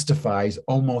it justifies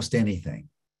almost anything.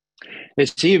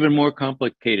 It's even more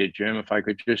complicated, Jim, if I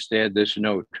could just add this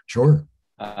note. Sure.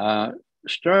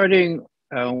 Starting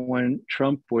when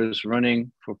Trump was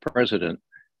running for president,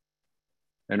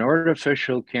 an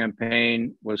artificial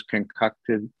campaign was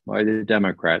concocted by the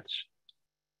Democrats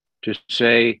to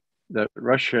say that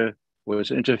Russia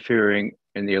was interfering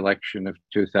in the election of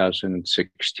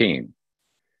 2016.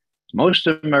 Most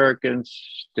Americans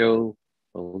still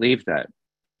believe that.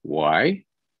 Why?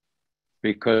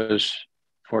 Because,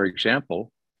 for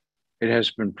example, it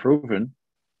has been proven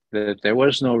that there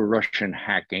was no Russian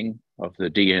hacking of the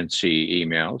DNC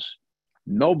emails.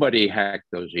 Nobody hacked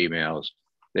those emails.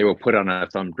 They were put on a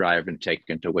thumb drive and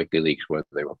taken to WikiLeaks, where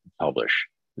they were published.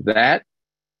 That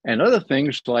and other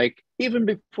things, like even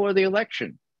before the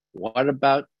election, what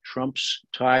about Trump's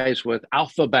ties with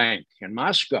Alpha Bank in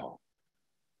Moscow?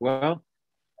 Well,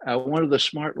 one of the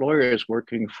smart lawyers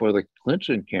working for the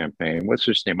Clinton campaign, what's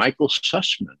his name, Michael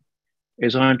Sussman,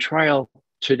 is on trial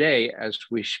today as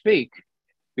we speak,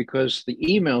 because the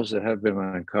emails that have been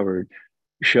uncovered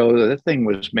show that the thing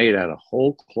was made out of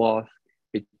whole cloth.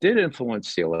 It did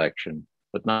influence the election,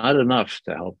 but not enough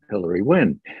to help Hillary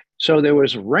win. So there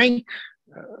was rank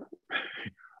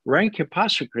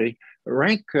hypocrisy,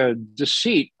 rank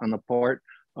deceit on the part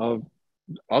of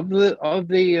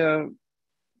the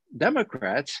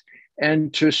Democrats.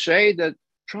 And to say that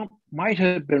Trump might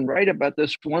have been right about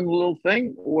this one little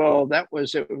thing, well, that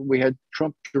was it. We had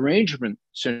Trump derangement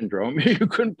syndrome. You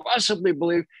couldn't possibly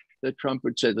believe that Trump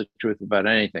would say the truth about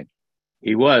anything.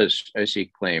 He was, as he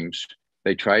claims.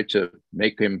 They tried to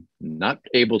make him not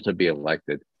able to be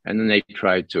elected, and then they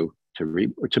tried to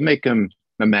make him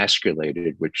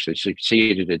emasculated, which they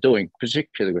succeeded at doing,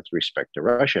 particularly with respect to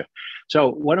Russia.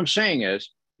 So what I'm saying is,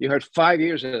 you had 5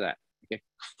 years of that. Okay?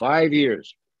 5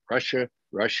 years, Russia,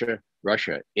 Russia,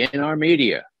 Russia, in our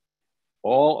media,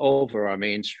 all over our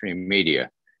mainstream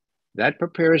media. That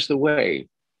prepares the way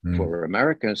for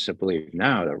Americans to believe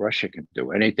now that Russia can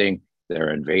do anything.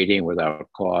 They're invading without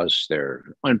cause. They're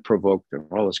unprovoked and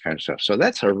all this kind of stuff. So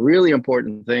that's a really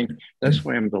important thing. That's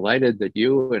why I'm delighted that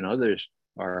you and others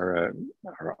are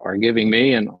giving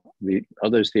me and the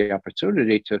others the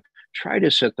opportunity to try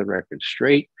to set the record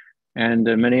straight. And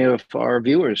many of our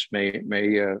viewers may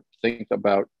think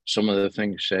about some of the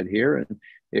things said here, and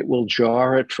it will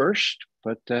jar at first,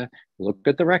 but look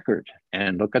at the record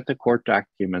and look at the court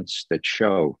documents that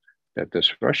show that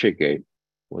this Russiagate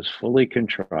was fully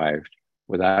contrived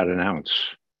without an ounce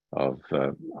of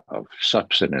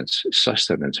sustenance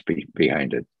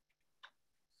behind it.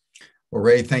 Well,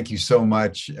 Ray, thank you so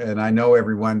much. And I know,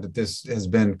 everyone, that this has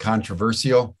been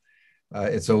controversial.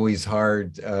 It's always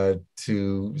hard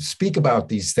to speak about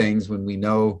these things when we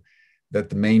know that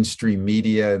the mainstream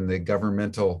media and the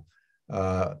governmental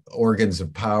organs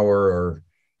of power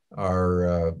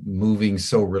are moving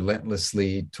so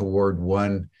relentlessly toward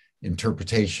one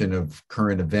interpretation of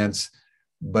current events.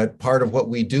 But part of what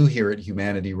we do here at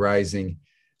Humanity Rising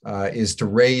is to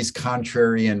raise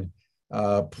contrarian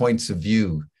points of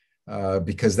view,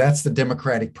 because that's the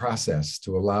democratic process,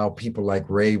 to allow people like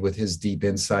Ray with his deep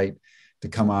insight to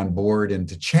come on board and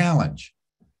to challenge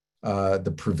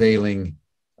the prevailing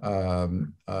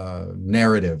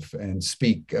narrative and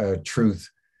speak truth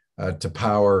to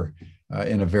power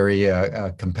in a very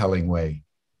compelling way.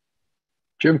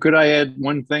 Jim, could I add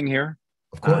one thing here?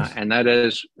 Of course. And that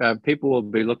is, people will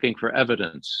be looking for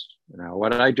evidence. Now,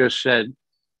 what I just said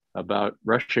about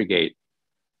Russiagate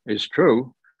is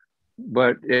true,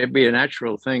 but it'd be a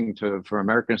natural thing for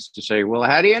Americans to say, well,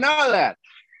 how do you know that?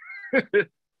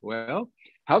 Well,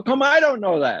 how come I don't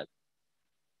know that?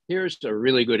 Here's a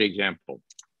really good example.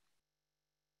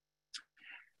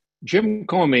 Jim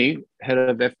Comey, head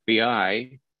of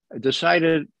FBI,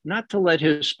 decided not to let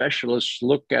his specialists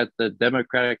look at the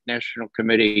Democratic National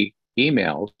Committee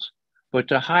emails, but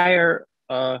to hire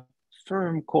a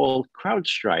firm called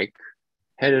CrowdStrike,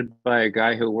 headed by a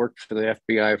guy who worked for the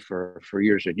FBI for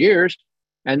years and years.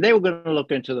 And they were going to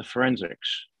look into the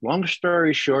forensics. Long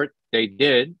story short, they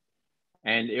did.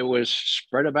 And it was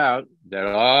spread about that,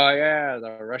 oh, yeah,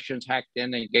 the Russians hacked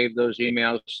in and gave those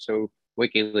emails to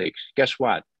WikiLeaks. Guess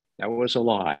what? That was a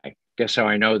lie. Guess how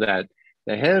I know that?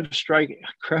 The head of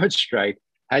CrowdStrike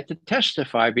had to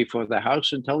testify before the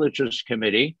House Intelligence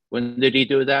Committee. When did he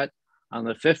do that? On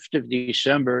the 5th of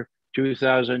December,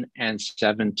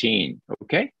 2017.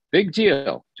 Okay, big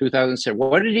deal. 2007.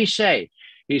 What did he say?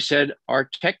 He said, our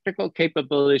technical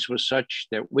capabilities were such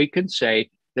that we can say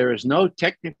there is no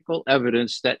technical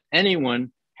evidence that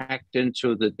anyone hacked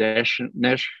into the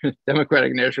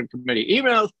Democratic National Committee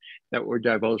emails that were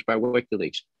divulged by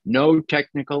WikiLeaks. No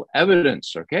technical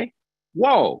evidence, okay?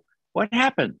 Whoa, what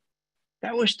happened?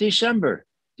 That was December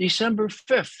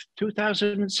 5th,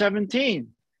 2017.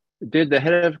 Did the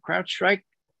head of CrowdStrike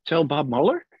tell Bob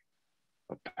Mueller?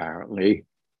 Apparently,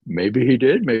 maybe he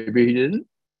did, maybe he didn't.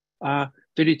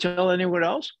 Did he tell anyone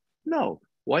else? No.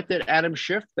 What did Adam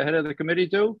Schiff, the head of the committee,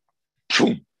 do?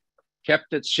 Boom.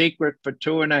 Kept it secret for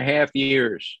 2.5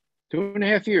 years.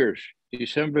 2.5 years.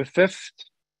 December 5th,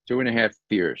 2.5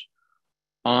 years.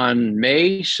 On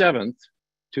May 7th,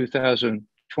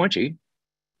 2020,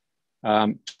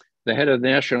 the head of the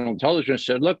National Intelligence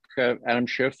said, look, Adam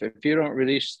Schiff, if you don't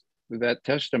release that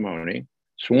testimony,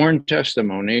 sworn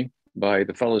testimony by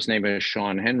the fellow's name is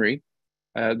Sean Henry,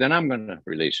 then I'm going to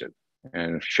release it.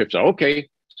 And Schiff said, okay.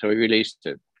 So he released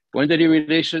it. When did he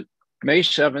release it? May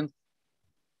 7th,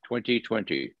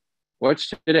 2020.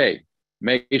 What's today?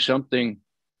 May something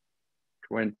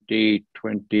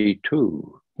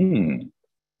 2022. The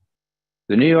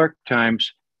New York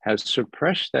Times has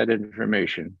suppressed that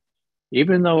information,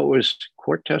 even though it was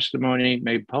court testimony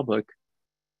made public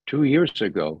 2 years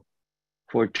ago,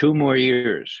 for 2 more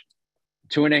years.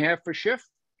 2.5 for Schiff,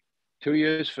 2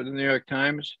 years for the New York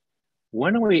Times.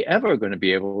 When are we ever going to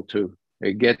be able to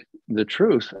get the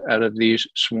truth out of these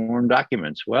sworn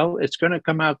documents? Well, it's going to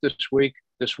come out this week.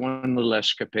 This one little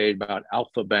escapade about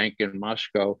Alpha Bank in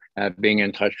Moscow being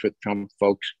in touch with Trump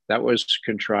folks, that was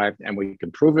contrived, and we can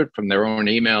prove it from their own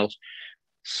emails.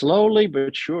 Slowly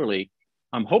but surely,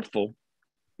 I'm hopeful,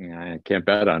 I can't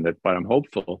bet on it, but I'm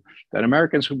hopeful that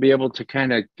Americans will be able to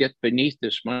kind of get beneath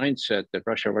this mindset that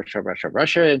Russia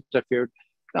interfered.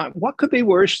 Now, what could be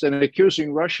worse than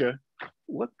accusing Russia?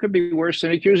 What could be worse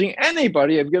than accusing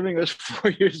anybody of giving us 4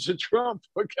 years of Trump?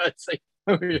 For God's sake,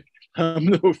 I'm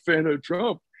no fan of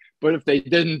Trump. But if they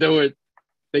didn't do it,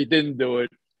 they didn't do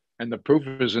it. And the proof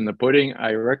is in the pudding.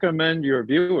 I recommend your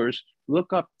viewers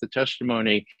look up the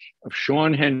testimony of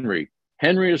Sean Henry.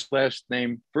 Henry's last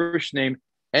name, first name,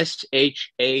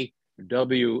 SHAWN.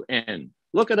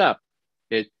 Look it up.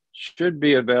 It should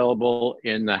be available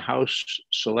in the House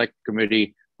Select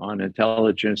Committee on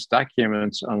Intelligence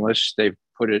documents, unless they've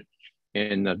put it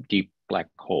in a deep black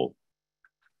hole.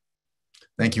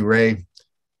 Thank you, Ray.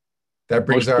 That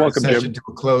brings our session to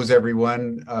a close,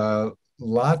 everyone.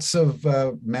 Lots of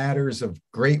matters of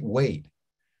great weight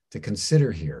to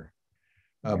consider here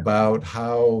about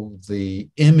how the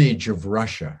image of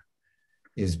Russia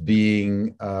is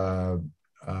being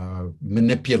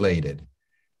manipulated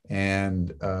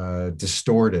and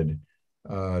distorted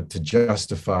to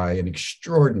justify an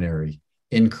extraordinary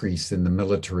increase in the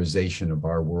militarization of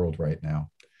our world right now.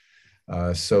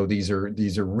 So these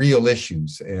are real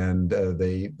issues, and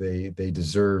they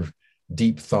deserve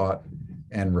deep thought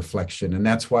and reflection. And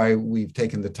that's why we've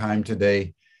taken the time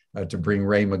today to bring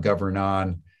Ray McGovern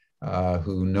on,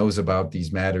 who knows about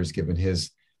these matters, given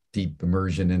his deep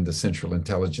immersion in the Central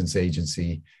Intelligence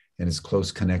Agency and his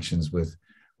close connections with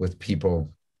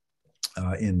people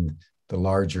in the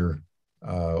larger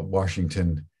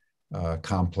Washington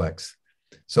complex.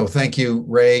 So thank you,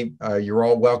 Ray. You're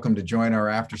all welcome to join our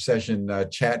after session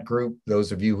chat group,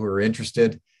 those of you who are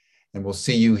interested. And we'll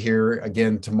see you here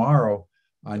again tomorrow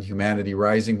on Humanity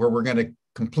Rising, where we're going to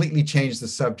completely change the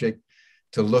subject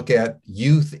to look at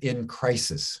youth in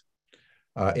crisis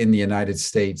in the United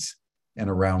States and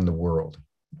around the world.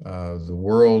 The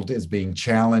world is being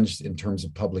challenged in terms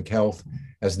of public health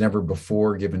as never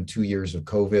before, given 2 years of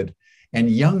COVID. And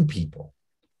young people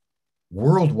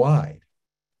worldwide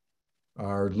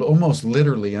are almost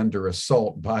literally under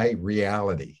assault by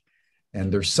reality, and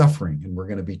they're suffering. And we're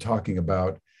going to be talking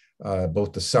about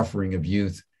both the suffering of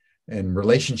youth in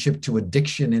relationship to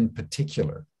addiction in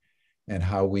particular, and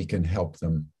how we can help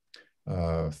them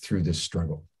through this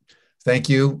struggle. Thank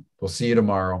you. We'll see you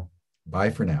tomorrow.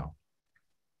 Bye for now.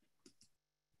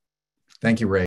 Thank you, Ray.